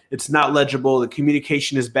bad, it's not legible, the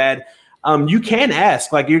communication is bad, you can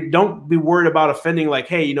ask, like, don't be worried about offending, like,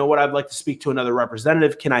 hey, you know what, I'd like to speak to another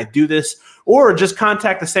representative. Can I do this? Or just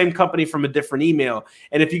contact the same company from a different email.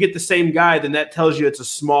 And if you get the same guy, then that tells you it's a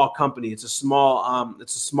small company. It's a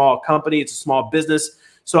small company. It's a small business.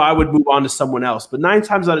 So I would move on to someone else. But 9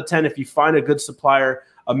 times out of 10, if you find a good supplier,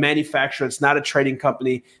 a manufacturer, it's not a trading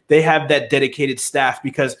company, they have that dedicated staff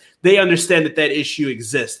because they understand that that issue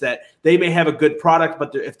exists, that they may have a good product,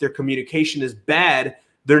 but if their communication is bad,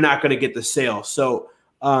 they're not going to get the sale. So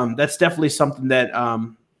that's definitely something that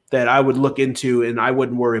that I would look into, and I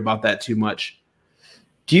wouldn't worry about that too much.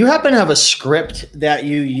 Do you happen to have a script that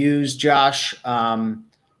you use, Josh,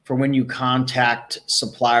 for when you contact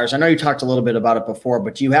suppliers? I know you talked a little bit about it before,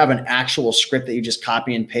 but do you have an actual script that you just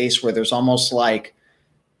copy and paste where there's almost like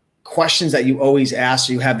questions that you always ask?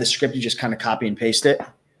 So you have the script, you just kind of copy and paste it?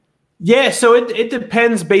 Yeah, so it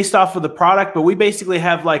depends based off of the product, but we basically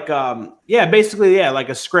have like like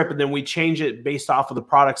a script, and then we change it based off of the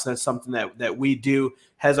products. That's something that we do,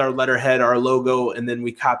 has our letterhead, our logo, and then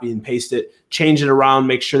we copy and paste it, change it around,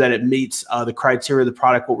 make sure that it meets the criteria of the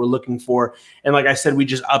product, what we're looking for. And like I said, we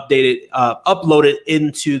just update it, upload it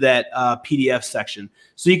into that PDF section.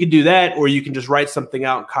 So you can do that, or you can just write something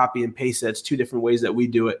out and copy and paste it. It's 2 different ways that we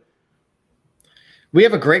do it. We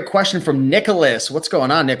have a great question from Nicholas. What's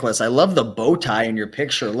going on, Nicholas? I love the bow tie in your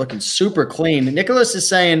picture, looking super clean. Nicholas is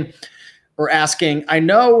saying or asking, I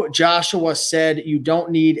know Joshua said you don't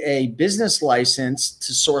need a business license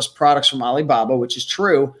to source products from Alibaba, which is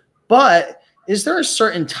true, but is there a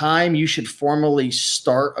certain time you should formally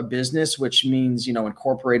start a business, which means,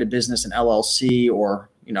 incorporate a business, an LLC, or,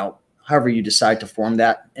 however you decide to form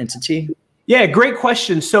that entity? Yeah, great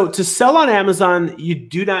question. So to sell on Amazon, you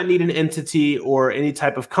do not need an entity or any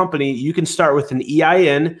type of company. You can start with an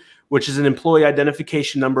EIN, which is an employee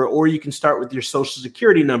identification number, or you can start with your social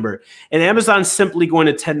security number. And Amazon's simply going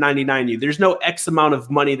to 1099 you. There's no X amount of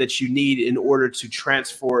money that you need in order to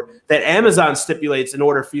transfer, that Amazon stipulates in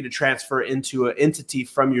order for you to transfer into an entity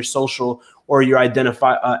from your social or your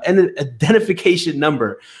identification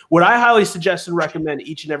number. What I highly suggest and recommend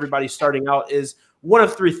each and everybody starting out is one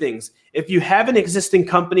of three things. If you have an existing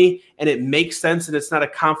company and it makes sense and it's not a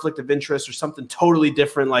conflict of interest or something totally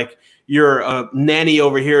different, like you're a nanny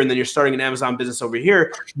over here and then you're starting an Amazon business over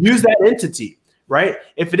here, use that entity, right?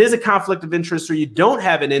 If it is a conflict of interest or you don't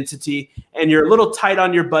have an entity and you're a little tight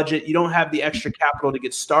on your budget, you don't have the extra capital to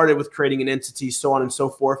get started with creating an entity, so on and so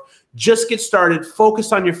forth, just get started,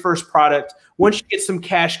 focus on your first product. Once you get some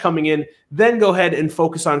cash coming in, then go ahead and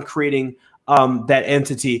focus on creating that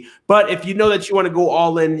entity. But if you know that you want to go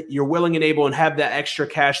all in, you're willing and able and have that extra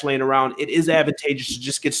cash laying around, it is advantageous to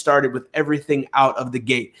just get started with everything out of the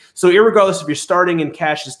gate. So irregardless if you're starting and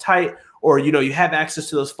cash is tight or you have access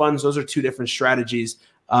to those funds, those are two different strategies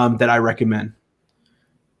that I recommend.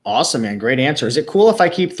 Awesome, man. Great answer. Is it cool if I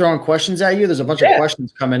keep throwing questions at you? There's a bunch of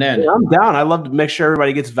questions coming in. Yeah, I'm down. I love to make sure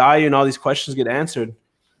everybody gets value and all these questions get answered.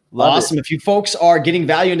 Awesome. If you folks are getting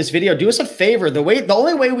value in this video, do us a favor. The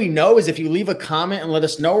only way we know is if you leave a comment and let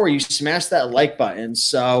us know, or you smash that like button.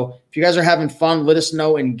 So if you guys are having fun, let us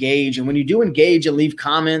know, engage. And when you do engage and leave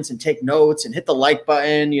comments and take notes and hit the like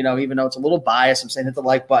button, even though it's a little biased, I'm saying hit the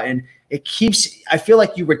like button. I feel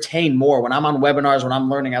like you retain more. When I'm on webinars, when I'm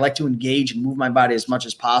learning, I like to engage and move my body as much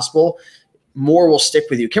as possible. More will stick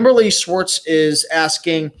with you. Kimberly Schwartz is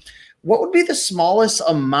asking, what would be the smallest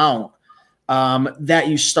amount that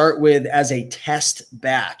you start with as a test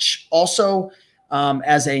batch? Also,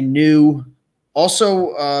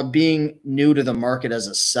 being new to the market as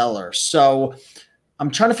a seller. So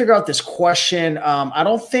I'm trying to figure out this question.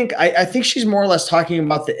 I think she's more or less talking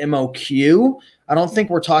about the MOQ. I don't think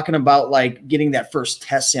we're talking about like getting that first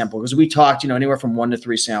test sample, because we talked, anywhere from 1 to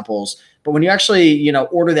 3 samples. But when you actually,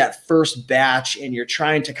 order that first batch and you're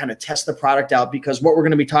trying to kind of test the product out, because what we're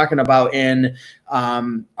going to be talking about in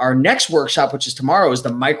our next workshop, which is tomorrow, is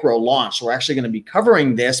the micro launch. So we're actually going to be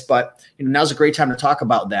covering this, but now's a great time to talk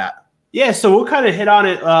about that. Yeah, so we'll kind of hit on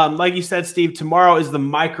it. Like you said, Steve, tomorrow is the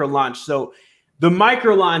micro launch. So the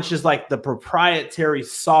micro launch is like the proprietary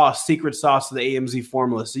sauce, secret sauce of the AMZ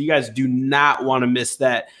formula. So you guys do not want to miss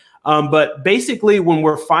that. But basically, when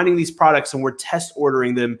we're finding these products and we're test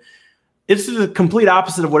ordering them, this is the complete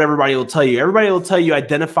opposite of what everybody will tell you. Everybody will tell you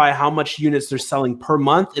identify how much units they're selling per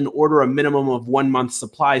month and order a minimum of 1 month's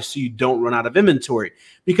supply so you don't run out of inventory,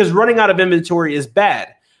 because running out of inventory is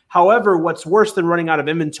bad. However, what's worse than running out of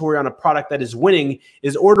inventory on a product that is winning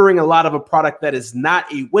is ordering a lot of a product that is not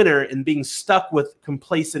a winner and being stuck with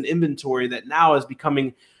complacent inventory that now is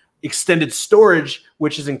becoming extended storage,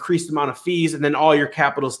 which is increased amount of fees, and then all your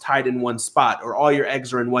capital is tied in one spot, or all your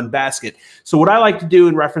eggs are in one basket. So what I like to do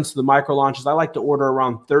in reference to the micro launch is I like to order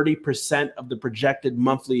around 30% of the projected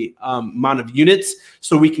monthly amount of units,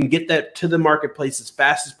 so we can get that to the marketplace as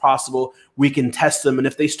fast as possible. We can test them, and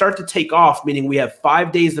if they start to take off, meaning we have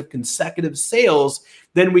 5 days of consecutive sales,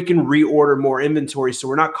 then we can reorder more inventory so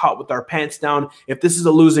we're not caught with our pants down. If this is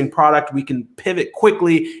a losing product, we can pivot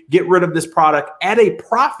quickly, get rid of this product at a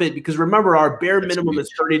profit, because remember, our bare minimum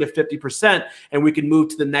is 30 to 50%, and we can move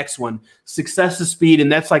to the next one. Success is speed,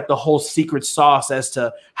 and that's like the whole secret sauce as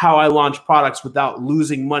to how I launch products without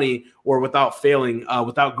losing money or without failing,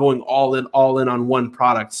 without going all in on one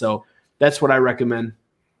product. So that's what I recommend.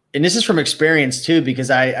 And this is from experience too, because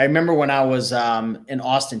I remember when I was in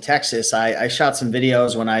Austin, Texas, I shot some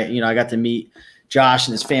videos when I got to meet Josh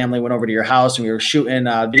and his family, went over to your house and we were shooting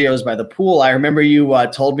videos by the pool. I remember you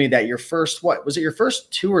told me that your first, what was it, your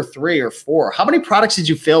first 2 or 3 or 4? How many products did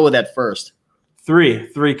you fill with that first?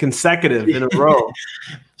 Three consecutive in a row.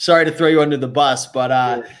 Sorry to throw you under the bus, but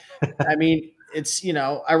I mean, it's,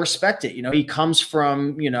 I respect it. He comes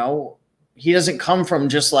from, he doesn't come from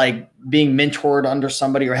just like being mentored under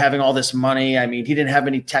somebody or having all this money. I mean, he didn't have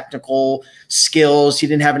any technical skills. He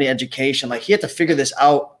didn't have any education. Like, he had to figure this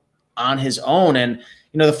out on his own. And,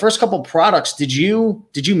 the first couple of products, did you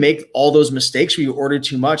make all those mistakes where you ordered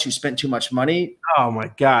too much, you spent too much money? Oh my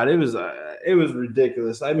God. It was, it was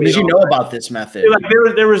ridiculous. I mean, did you know about this method? Like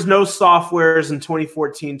there was no softwares in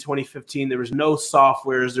 2014, 2015. There was no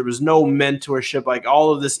softwares. There was no mentorship. Like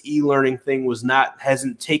all of this e-learning thing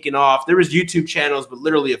hasn't taken off. There was YouTube channels, but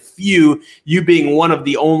literally a few, you being one of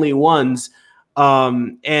the only ones.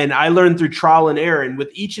 And I learned through trial and error, and with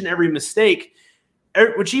each and every mistake,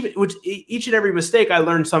 each and every mistake, I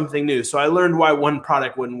learned something new. So I learned why one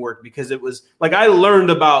product wouldn't work, because it was like I learned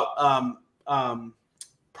about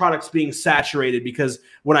products being saturated because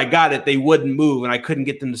when I got it, they wouldn't move and I couldn't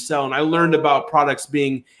get them to sell. And I learned about products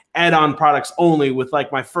being add-on products only with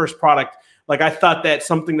like my first product. Like I thought that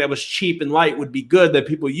something that was cheap and light would be good that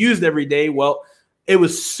people used every day. Well, it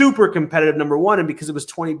was super competitive, number one, and because it was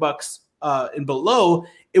 $20 and below,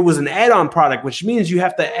 it was an add-on product, which means you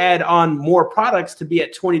have to add on more products to be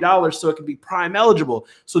at $20 so it can be Prime eligible.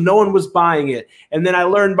 So no one was buying it. And then I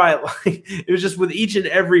learned it was just with each and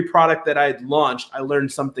every product that I launched, I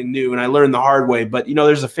learned something new, and I learned the hard way. But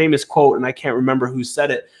there's a famous quote, and I can't remember who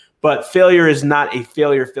said it, but failure is not a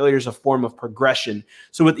failure. Failure is a form of progression.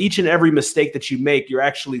 So with each and every mistake that you make, you're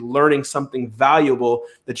actually learning something valuable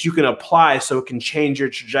that you can apply so it can change your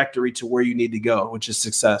trajectory to where you need to go, which is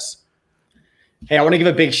success. Hey, I want to give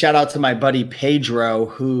a big shout out to my buddy Pedro,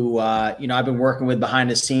 who I've been working with behind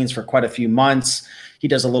the scenes for quite a few months. He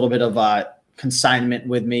does a little bit of consignment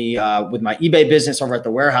with me with my eBay business over at the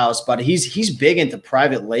warehouse, but he's big into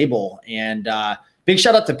private label. And big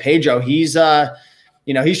shout out to Pedro. He's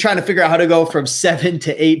he's trying to figure out how to go from 7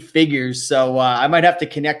 to 8 figures. So I might have to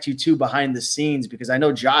connect you two behind the scenes, because I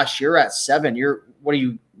know, Josh, you're at 7. What are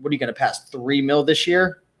you going to pass 3 mil this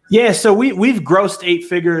year? Yeah, so we've grossed 8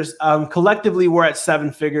 figures. Collectively, we're at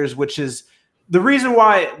 7 figures, which is the reason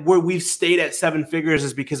why we've stayed at 7 figures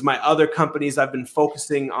is because my other companies, I've been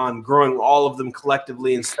focusing on growing all of them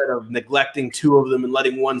collectively instead of neglecting 2 of them and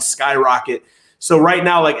letting one skyrocket. So right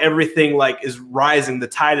now, like everything is rising. The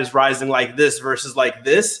tide is rising like this versus like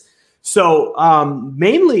this. So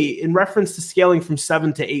mainly in reference to scaling from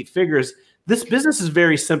 7 to 8 figures, this business is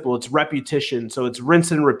very simple. It's repetition. So it's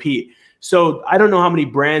rinse and repeat. So I don't know how many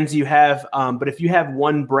brands you have, but if you have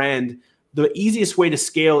one brand, the easiest way to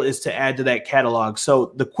scale is to add to that catalog.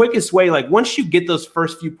 So the quickest way, like once you get those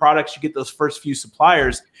first few products, you get those first few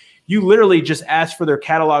suppliers, you literally just ask for their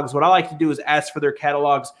catalogs. What I like to do is ask for their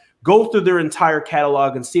catalogs, go through their entire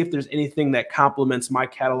catalog and see if there's anything that complements my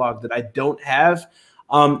catalog that I don't have.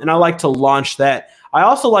 And I like to launch that. I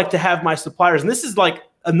also like to have my suppliers, and this is like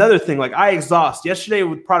another thing, like I exhaust. Yesterday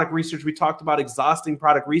with product research, we talked about exhausting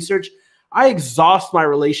product research. I exhaust my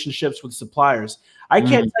relationships with suppliers. I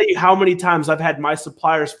can't tell you how many times I've had my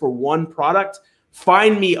suppliers for one product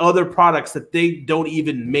find me other products that they don't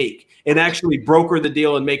even make and actually broker the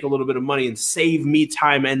deal and make a little bit of money and save me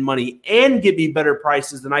time and money and give me better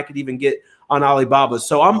prices than I could even get on Alibaba.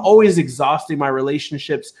 So I'm always exhausting my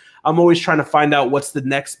relationships. I'm always trying to find out what's the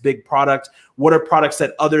next big product. What are products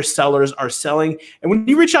that other sellers are selling? And when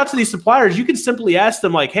you reach out to these suppliers, you can simply ask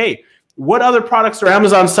them like, hey, what other products are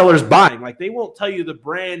Amazon sellers buying? Like they won't tell you the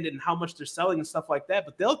brand and how much they're selling and stuff like that,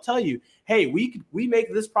 but they'll tell you, hey, we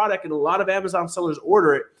make this product and a lot of Amazon sellers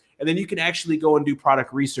order it. And then you can actually go and do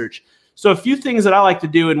product research. So a few things that I like to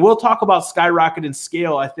do, and we'll talk about skyrocket and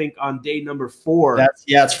scale, I think on day number 4.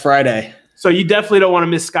 It's Friday. So you definitely don't want to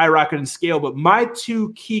miss skyrocket and scale. But my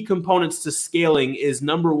 2 key components to scaling is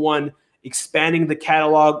number 1, expanding the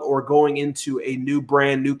catalog or going into a new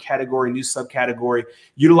brand, new category, new subcategory,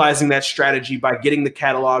 utilizing that strategy by getting the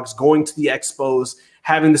catalogs, going to the expos,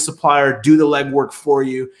 having the supplier do the legwork for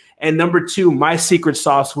you. And number 2, my secret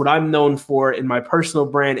sauce, what I'm known for in my personal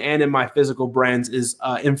brand and in my physical brands is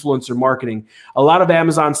influencer marketing. A lot of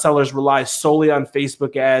Amazon sellers rely solely on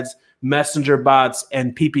Facebook ads, messenger bots,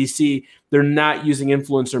 and PPC. They're not using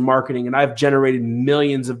influencer marketing. And I've generated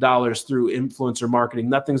millions of dollars through influencer marketing.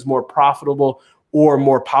 Nothing's more profitable or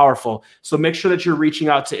more powerful. So make sure that you're reaching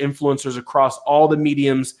out to influencers across all the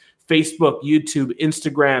mediums: Facebook, YouTube,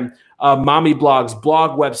 Instagram, mommy blogs,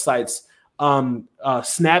 blog websites,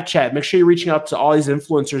 Snapchat. Make sure you're reaching out to all these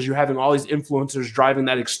influencers. You're having all these influencers driving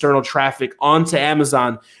that external traffic onto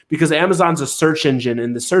Amazon, because Amazon's a search engine,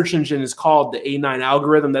 and the search engine is called the A9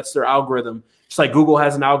 algorithm. That's their algorithm. Just like Google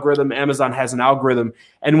has an algorithm, Amazon has an algorithm.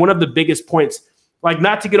 And one of the biggest points, like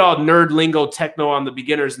not to get all nerd lingo techno on the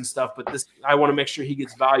beginners and stuff, but this, I want to make sure he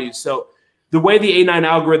gets value. So the way the A9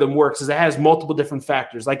 algorithm works is it has multiple different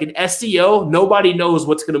factors. Like in SEO, nobody knows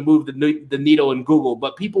what's going to move the needle in Google,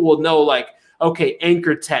 but people will know, like, okay,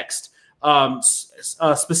 anchor text,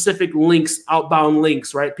 specific links, outbound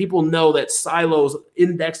links, right? People know that silos,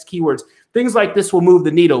 indexed keywords, things like this will move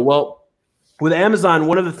the needle. Well, with Amazon,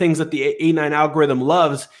 one of the things that the A9 algorithm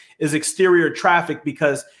loves is exterior traffic,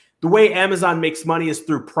 because The way Amazon makes money is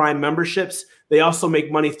through Prime memberships. They also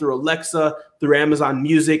make money through Alexa, through Amazon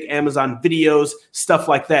Music, Amazon Videos, stuff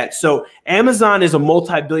like that. So Amazon is a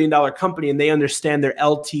multi-billion-dollar company, and they understand their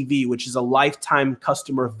LTV, which is a lifetime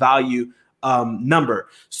customer value number.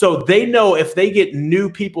 So they know if they get new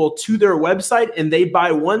people to their website and they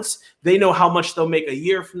buy once, they know how much they'll make a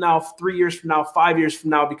year from now, 3 years from now, 5 years from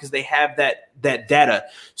now, because they have that data.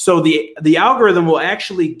 So the algorithm will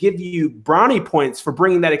actually give you brownie points for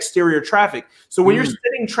bringing that exterior traffic. So when you're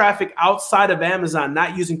sending traffic outside of Amazon,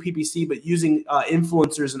 not using PPC, but using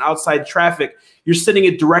influencers and outside traffic, you're sending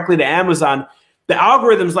it directly to Amazon. The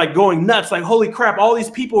algorithm's like going nuts, like, holy crap, all these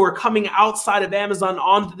people are coming outside of Amazon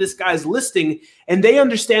onto this guy's listing. And they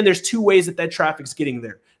understand there's two ways that traffic's getting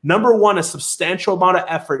there. Number one, a substantial amount of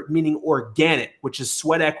effort, meaning organic, which is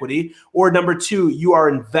sweat equity. Or number two, you are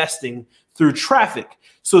investing through traffic.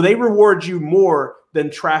 So they reward you more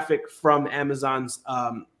than traffic from Amazon's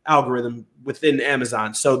algorithm within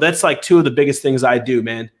Amazon. So that's like two of the biggest things I do,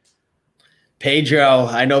 man. Pedro,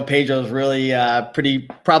 I know Pedro's really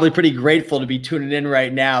probably pretty grateful to be tuning in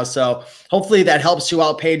right now. So hopefully that helps you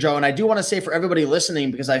out, Pedro. And I do want to say for everybody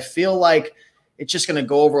listening, because I feel like it's just going to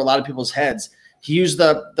go over a lot of people's heads. He used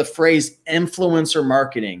the phrase influencer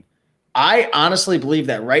marketing. I honestly believe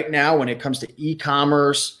that right now when it comes to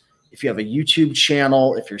e-commerce, if you have a YouTube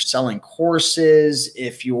channel, if you're selling courses,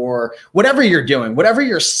 if you're whatever you're doing, whatever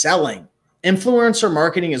you're selling, influencer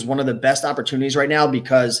marketing is one of the best opportunities right now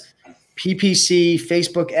because PPC,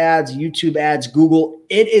 Facebook ads, YouTube ads, Google,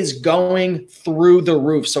 it is going through the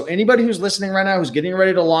roof. So anybody who's listening right now, who's getting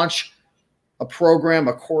ready to launch a program,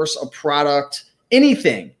 a course, a product,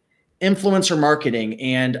 anything, influencer marketing.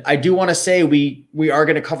 And I do want to say we are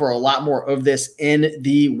going to cover a lot more of this in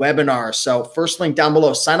the webinar. So first link down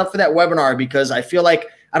below, sign up for that webinar because I feel like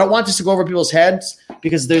I don't want this to go over people's heads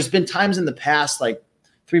because there's been times in the past, like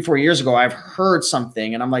 3-4 years ago, I've heard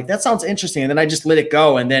something and I'm like, that sounds interesting. And then I just let it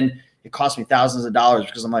go. And then it cost me thousands of dollars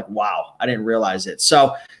because I'm like, wow, I didn't realize it.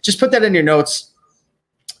 So just put that in your notes.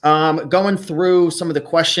 Going through some of the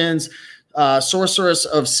questions, source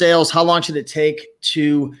of sales, how long should it take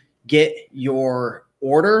to get your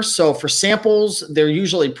order? So for samples, they're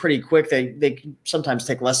usually pretty quick. They sometimes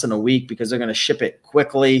take less than a week because they're going to ship it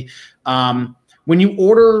quickly. When you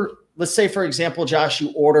order, let's say, for example, Josh,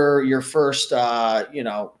 you order your first,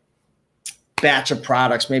 batch of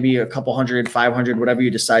products, maybe a couple hundred, 500, whatever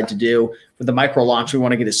you decide to do. For the micro launch, we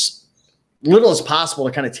want to get as little as possible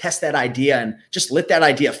to kind of test that idea and just let that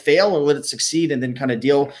idea fail and let it succeed and then kind of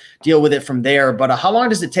deal with it from there. But how long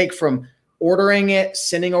does it take from ordering it,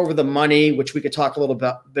 sending over the money, which we could talk a little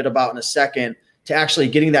bit about in a second, to actually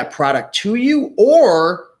getting that product to you?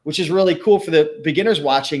 Or, which is really cool for the beginners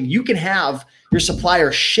watching, you can have your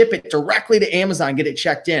supplier ship it directly to Amazon, get it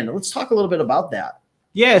checked in. Let's talk a little bit about that.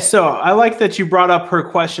 Yeah, so I like that you brought up her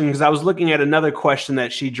question because I was looking at another question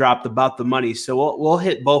that she dropped about the money. So we'll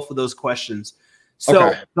hit both of those questions. So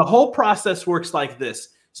okay. The whole process works like this.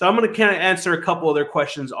 So I'm going to kind of answer a couple of their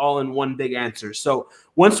questions all in one big answer. So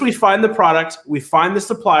once we find the product, we find the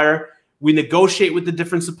supplier, we negotiate with the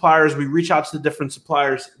different suppliers, we reach out to the different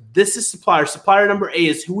suppliers. This is supplier. Supplier number A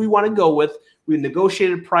is who we want to go with. We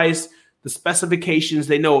negotiated price, the specifications.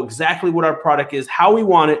 They know exactly what our product is, how we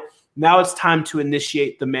want it. Now it's time to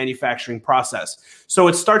initiate the manufacturing process. So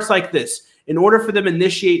it starts like this. In order for them to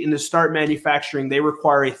initiate and to start manufacturing, they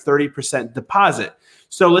require a 30% deposit.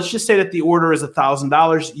 So let's just say that the order is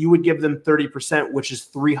 $1,000. You would give them 30%, which is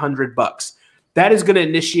 $300. That is going to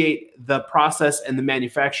initiate the process and the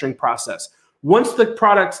manufacturing process. Once the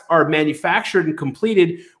products are manufactured and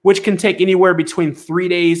completed, which can take anywhere between 3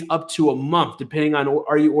 days up to a month, depending on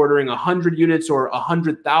are you ordering 100 units or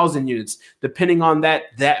 100,000 units, depending on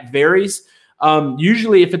that varies.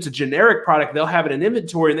 Usually if it's a generic product, they'll have it in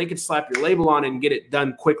inventory and they can slap your label on it and get it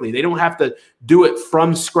done quickly. They don't have to do it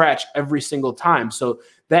from scratch every single time. So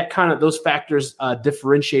that those factors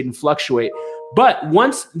differentiate and fluctuate. But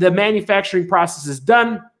once the manufacturing process is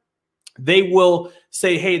done, they will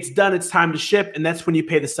say, hey, it's done, it's time to ship, and that's when you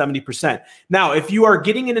pay the 70%. Now, if you are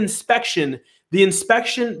getting an inspection,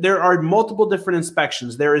 there are multiple different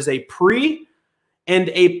inspections. There is a pre and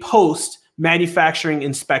a post manufacturing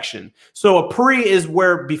inspection. So a pre is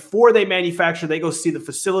where before they manufacture, they go see the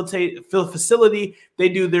facility, they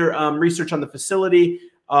do their research on the facility,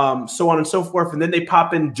 so on and so forth, and then they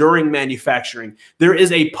pop in during manufacturing. There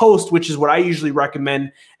is a post, which is what I usually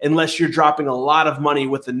recommend, unless you're dropping a lot of money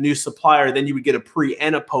with a new supplier, then you would get a pre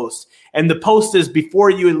and a post. And the post is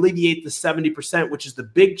before you alleviate the 70%, which is the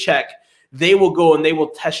big check, they will go and they will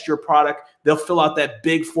test your product. They'll fill out that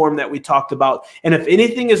big form that we talked about. And if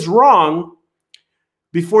anything is wrong,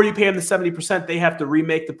 before you pay them the 70%, they have to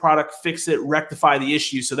remake the product, fix it, rectify the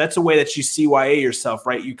issue. So that's a way that you CYA yourself,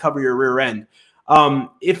 right? You cover your rear end.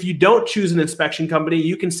 If you don't choose an inspection company,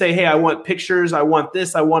 you can say, hey, I want pictures, I want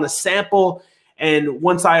this, I want a sample. And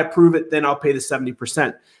once I approve it, then I'll pay the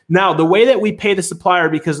 70%. Now, the way that we pay the supplier,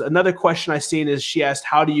 because another question I've seen is she asked,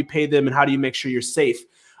 how do you pay them and how do you make sure you're safe?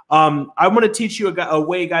 I'm going to teach you a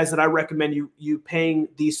way, guys, that I recommend you paying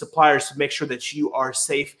these suppliers to make sure that you are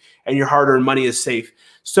safe and your hard-earned money is safe.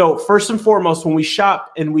 So first and foremost, when we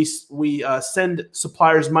shop and we send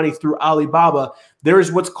suppliers money through Alibaba, there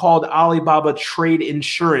is what's called Alibaba Trade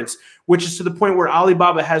Insurance, which is to the point where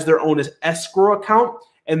Alibaba has their own escrow account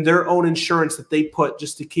and their own insurance that they put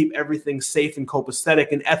just to keep everything safe and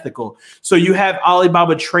copacetic and ethical. So you have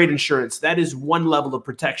Alibaba Trade Insurance. That is one level of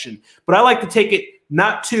protection. But I like to take it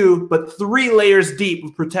not 2, but 3 layers deep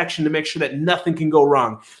of protection to make sure that nothing can go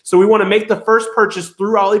wrong. So we want to make the first purchase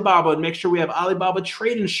through Alibaba and make sure we have Alibaba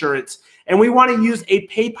Trade Insurance. And we want to use a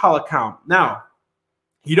PayPal account. Now,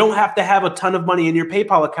 you don't have to have a ton of money in your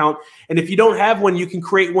PayPal account. And if you don't have one, you can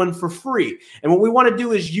create one for free. And what we want to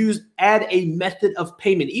do is add a method of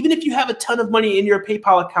payment. Even if you have a ton of money in your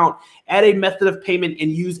PayPal account, add a method of payment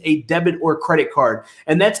and use a debit or credit card.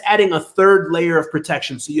 And that's adding a 3rd layer of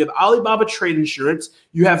protection. So you have Alibaba Trade Insurance,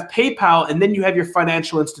 you have PayPal, and then you have your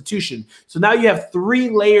financial institution. So now you have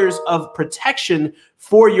 3 layers of protection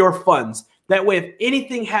for your funds. That way, if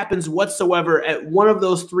anything happens whatsoever at one of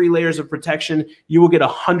those 3 layers of protection, you will get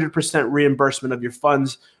 100% reimbursement of your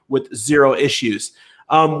funds with 0 issues.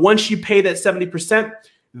 Once you pay that 70%,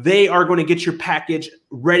 they are going to get your package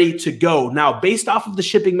ready to go. Now, based off of the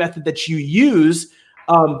shipping method that you use,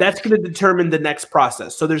 that's going to determine the next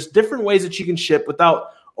process. So there's different ways that you can ship without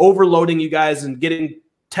overloading you guys and getting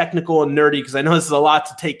technical and nerdy, because I know this is a lot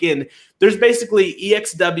to take in. There's basically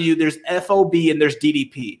EXW, there's FOB, and there's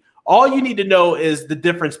DDP. All you need to know is the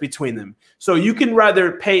difference between them. So you can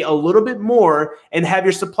rather pay a little bit more and have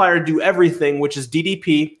your supplier do everything, which is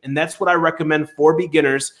DDP. And that's what I recommend for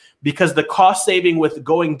beginners, because the cost saving with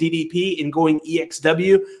going DDP and going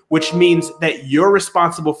EXW, which means that you're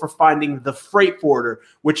responsible for finding the freight forwarder,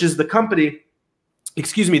 which is the company,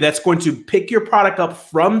 that's going to pick your product up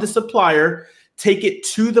from the supplier, take it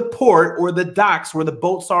to the port or the docks where the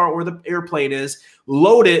boats are or the airplane is,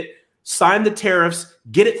 load it, sign the tariffs,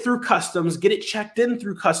 get it through customs, get it checked in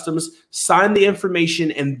through customs, sign the information,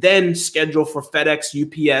 and then schedule for FedEx,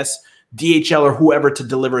 UPS, DHL, or whoever to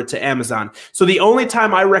deliver it to Amazon. So the only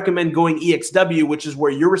time I recommend going EXW, which is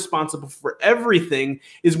where you're responsible for everything,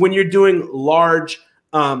 is when you're doing large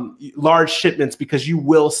shipments, because you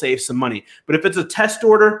will save some money. But if it's a test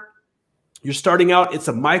order, you're starting out, it's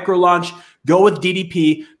a micro launch, go with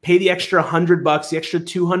DDP, pay the extra $100, the extra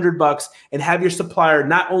 $200, and have your supplier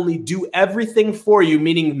not only do everything for you,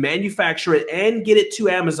 meaning manufacture it and get it to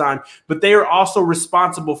Amazon, but they are also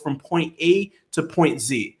responsible from point A to point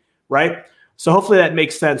Z, right? So hopefully that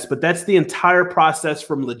makes sense, but that's the entire process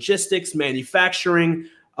from logistics, manufacturing,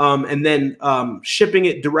 and then shipping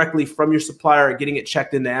it directly from your supplier and getting it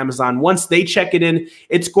checked into Amazon. Once they check it in,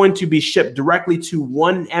 it's going to be shipped directly to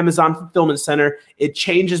one Amazon fulfillment center. It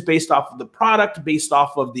changes based off of the product, based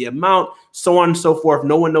off of the amount, so on and so forth.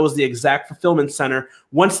 No one knows the exact fulfillment center.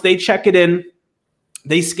 Once they check it in,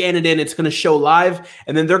 they scan it in, it's going to show live,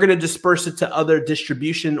 and then they're going to disperse it to other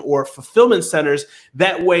distribution or fulfillment centers.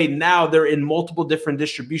 That way, now they're in multiple different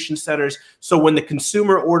distribution centers. So when the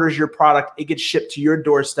consumer orders your product, it gets shipped to your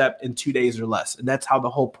doorstep in 2 days or less. And that's how the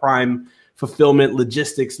whole prime fulfillment,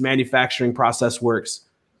 logistics, manufacturing process works.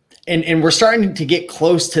 And we're starting to get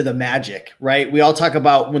close to the magic, right? We all talk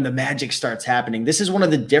about when the magic starts happening. This is one of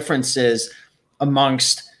the differences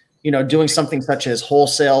amongst doing something such as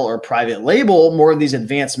wholesale or private label, more of these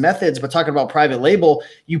advanced methods. But talking about private label,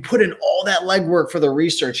 you put in all that legwork for the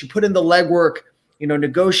research. You put in the legwork,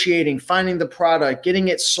 negotiating, finding the product, getting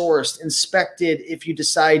it sourced, inspected if you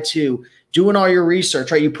decide to, doing all your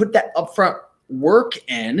research, right? You put that upfront work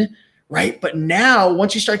in, right? But now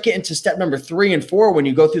once you start getting to step number 3 and 4, when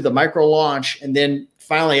you go through the micro launch, and then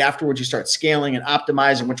finally afterwards you start scaling and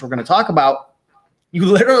optimizing, which we're going to talk about, you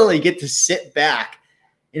literally get to sit back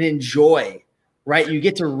and enjoy, right? You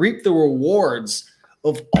get to reap the rewards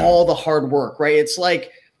of all the hard work, right? It's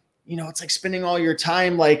like, it's like spending all your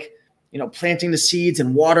time, like, planting the seeds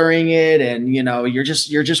and watering it. And, you're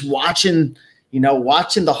just watching,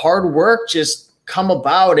 watching the hard work just come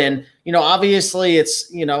about. And, obviously it's,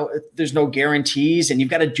 there's no guarantees, and you've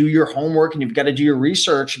got to do your homework and you've got to do your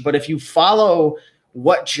research. But if you follow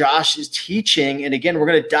what Josh is teaching, and again, we're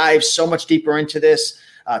going to dive so much deeper into this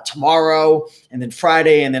tomorrow, and then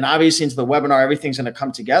Friday, and then obviously into the webinar, everything's going to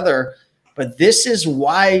come together. But this is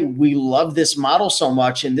why we love this model so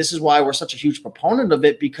much. And this is why we're such a huge proponent of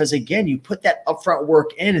it, because again, you put that upfront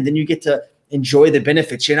work in and then you get to enjoy the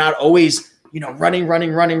benefits. You're not always, running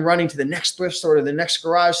to the next thrift store, to the next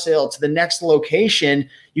garage sale, to the next location.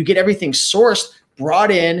 You get everything sourced, brought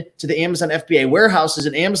in to the Amazon FBA warehouses,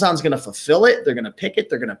 and Amazon's going to fulfill it. They're going to pick it.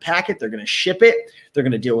 They're going to pack it. They're going to ship it. They're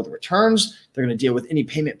going to deal with returns. They're going to deal with any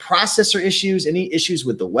payment processor issues, any issues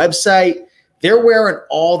with the website. They're wearing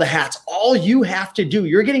all the hats. All you have to do,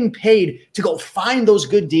 you're getting paid to go find those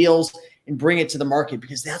good deals and bring it to the market,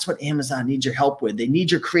 because that's what Amazon needs your help with. They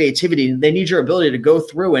need your creativity, and they need your ability to go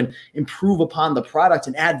through and improve upon the product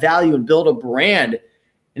and add value and build a brand.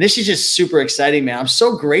 And this is just super exciting, man. I'm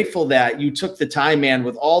so grateful that you took the time, man,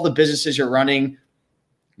 with all the businesses you're running,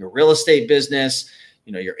 your real estate business,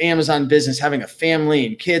 your Amazon business, having a family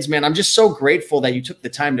and kids, man. I'm just so grateful that you took the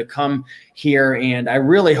time to come here. And I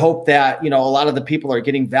really hope that, a lot of the people are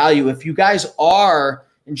getting value. If you guys are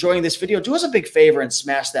enjoying this video, do us a big favor and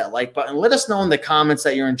smash that like button. Let us know in the comments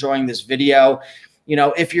that you're enjoying this video.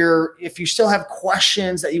 If you still have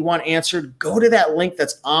questions that you want answered, go to that link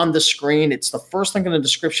that's on the screen. It's the first link in the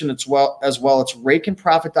description as well. It's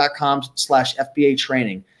rakeandprofit.com/FBA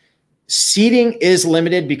training. Seating is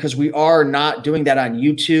limited because we are not doing that on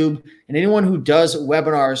YouTube. And anyone who does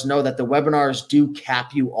webinars know that the webinars do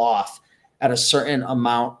cap you off at a certain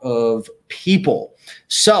amount of people.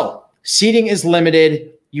 So seating is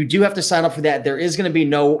limited. You do have to sign up for that. There is going to be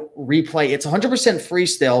no replay. It's 100% free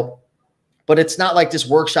still, but it's not like this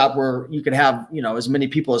workshop where you can have, as many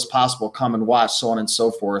people as possible come and watch, so on and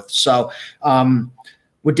so forth. So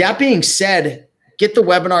with that being said, get the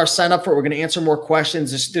webinar, sign up for it. We're going to answer more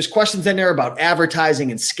questions. There's questions in there about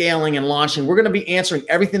advertising and scaling and launching. We're going to be answering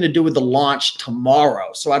everything to do with the launch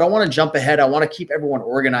tomorrow. So I don't want to jump ahead. I want to keep everyone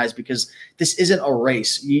organized, because this isn't a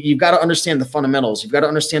race. You've got to understand the fundamentals. You've got to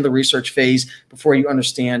understand the research phase before you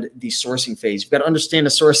understand the sourcing phase. You've got to understand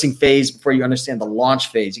the sourcing phase before you understand the launch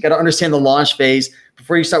phase. You got to understand the launch phase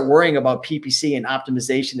before you start worrying about PPC and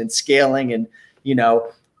optimization and scaling and,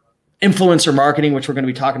 influencer marketing, which we're going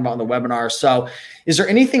to be talking about in the webinar. So is there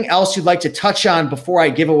anything else you'd like to touch on before I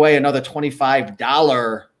give away another $25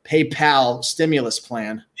 PayPal stimulus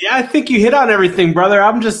plan? Yeah, I think you hit on everything, brother.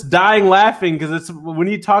 I'm just dying laughing because it's when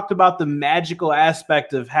you talked about the magical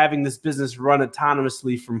aspect of having this business run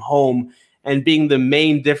autonomously from home and being the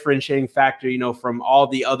main differentiating factor, from all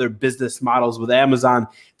the other business models with Amazon.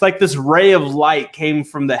 It's like this ray of light came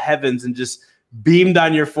from the heavens and just beamed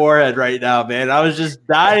on your forehead right now, man. I was just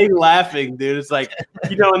dying laughing, dude. It's like,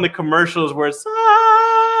 in the commercials where it's,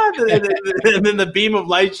 and then the beam of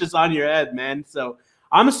light's just on your head, man. So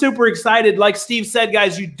I'm super excited. Like Steve said,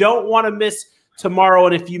 guys, you don't want to miss tomorrow.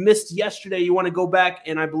 And if you missed yesterday, you want to go back,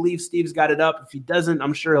 and I believe Steve's got it up. If he doesn't,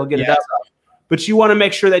 I'm sure he'll get it up. But you want to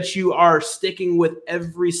make sure that you are sticking with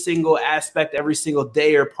every single aspect, every single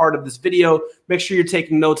day or part of this video. Make sure you're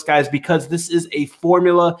taking notes, guys, because this is a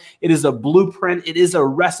formula. It is a blueprint. It is a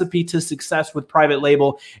recipe to success with private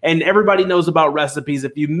label. And everybody knows about recipes.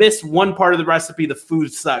 If you miss one part of the recipe, the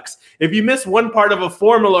food sucks. If you miss one part of a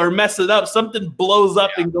formula or mess it up, something blows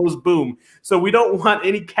up and goes boom. So we don't want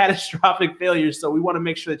any catastrophic failures. So we want to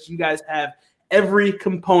make sure that you guys have every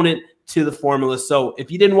component to the formula. So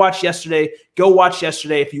if you didn't watch yesterday, go watch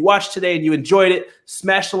yesterday. If you watched today and you enjoyed it,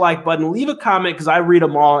 smash the like button, leave a comment, because I read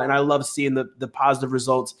them all and I love seeing the positive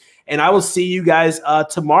results. And I will see you guys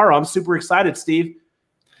tomorrow. I'm super excited, Steve.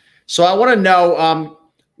 So I want to know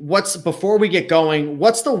before we get going,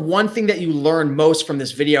 what's the one thing that you learned most from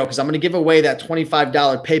this video? Because I'm going to give away that $25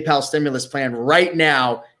 PayPal stimulus plan right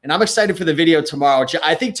now. And I'm excited for the video tomorrow.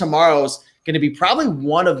 I think tomorrow's going to be probably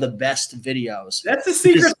one of the best videos. That's the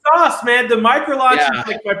secret sauce, man. The micro launch is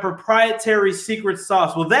like my proprietary secret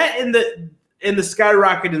sauce. Well, that in the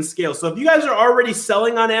skyrocket and scale. So if you guys are already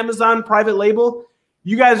selling on Amazon private label,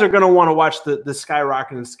 you guys are going to want to watch the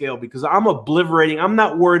skyrocket and scale, because I'm obliterating. I'm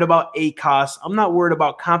not worried about ACoS. I'm not worried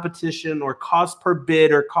about competition or cost per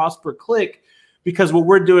bid or cost per click, because what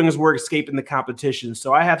we're doing is we're escaping the competition.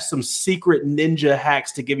 So I have some secret ninja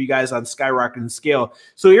hacks to give you guys on skyrocket and scale.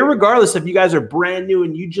 So irregardless if you guys are brand new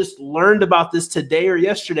and you just learned about this today or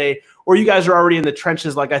yesterday, or you guys are already in the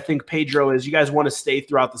trenches like I think Pedro is, you guys want to stay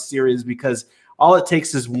throughout the series, because all it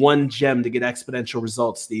takes is one gem to get exponential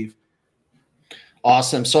results, Steve.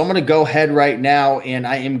 Awesome. So I'm going to go ahead right now and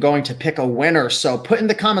I am going to pick a winner. So put in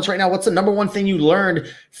the comments right now, what's the number one thing you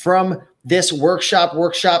learned from this workshop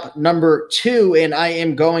number 2, and I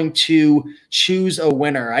am going to choose a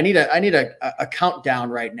winner. I need a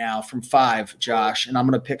countdown right now from 5, Josh, and I'm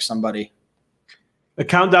going to pick somebody. A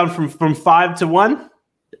countdown from 5 to 1?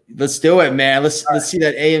 Let's do it, man. Let's see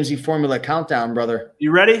that AMZ formula countdown, brother.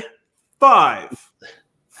 You ready? 5,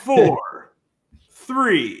 4,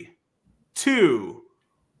 3, 2,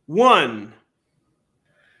 1.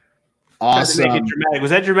 Awesome. Make it dramatic.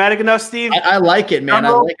 Was that dramatic enough, Steve? I like it, man.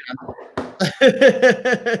 I like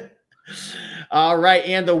it. All right,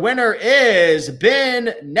 and the winner is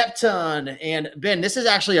Ben Neptune. And Ben, this is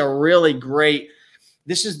actually a really great.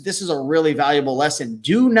 This is a really valuable lesson.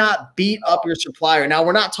 Do not beat up your supplier. Now,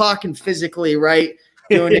 we're not talking physically, right?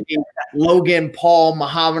 Doing a Logan Paul,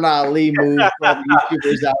 Muhammad Ali move for all the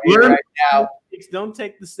YouTubers out here right now. Don't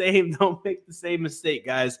make the same mistake,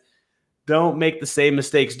 guys. Don't make the same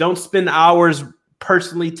mistakes. Don't spend hours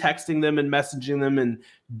personally texting them and messaging them, and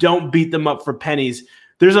don't beat them up for pennies.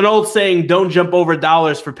 There's an old saying, don't jump over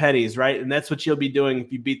dollars for pennies, right? And that's what you'll be doing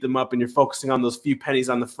if you beat them up and you're focusing on those few pennies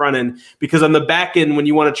on the front end. Because on the back end, when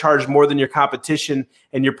you want to charge more than your competition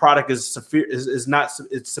and your product is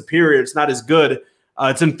superior, it's not as good.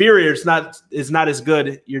 It's inferior, it's not as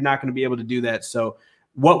good. You're not going to be able to do that. So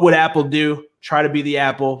what would Apple do? Try to be the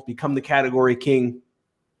Apple, become the category king.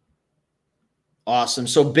 Awesome.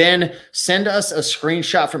 So Ben, send us a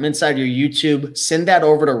screenshot from inside your YouTube. Send that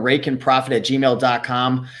over to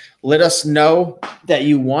rakeandprofit@gmail.com. Let us know that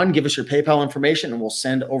you won. Give us your PayPal information, and we'll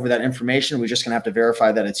send over that information. We're just going to have to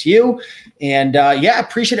verify that it's you. And yeah,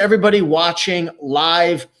 appreciate everybody watching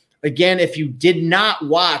live. Again, if you did not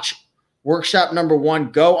watch workshop number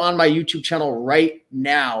 1, go on my YouTube channel right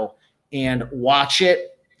now and watch it.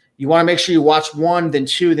 You want to make sure you watch 1, then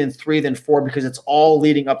 2, then 3, then 4, because it's all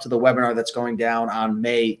leading up to the webinar that's going down on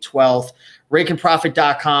May 12th.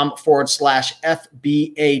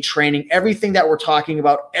 rakeandprofit.com/FBA training. Everything that we're talking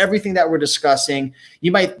about, everything that we're discussing,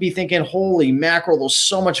 you might be thinking, holy mackerel, there's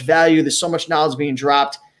so much value, there's so much knowledge being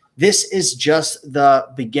dropped. This is just the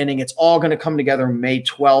beginning. It's all going to come together May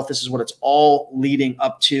 12th. This is what it's all leading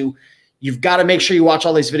up to. You've got to make sure you watch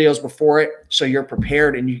all these videos before it so you're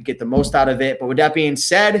prepared and you can get the most out of it. But with that being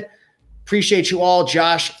said, appreciate you all.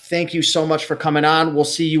 Josh, thank you so much for coming on. We'll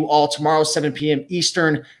see you all tomorrow, 7 p.m.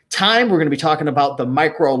 Eastern time. We're going to be talking about the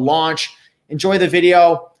micro launch. Enjoy the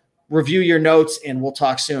video, review your notes, and we'll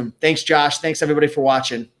talk soon. Thanks, Josh. Thanks, everybody, for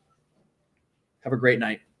watching. Have a great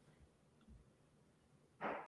night.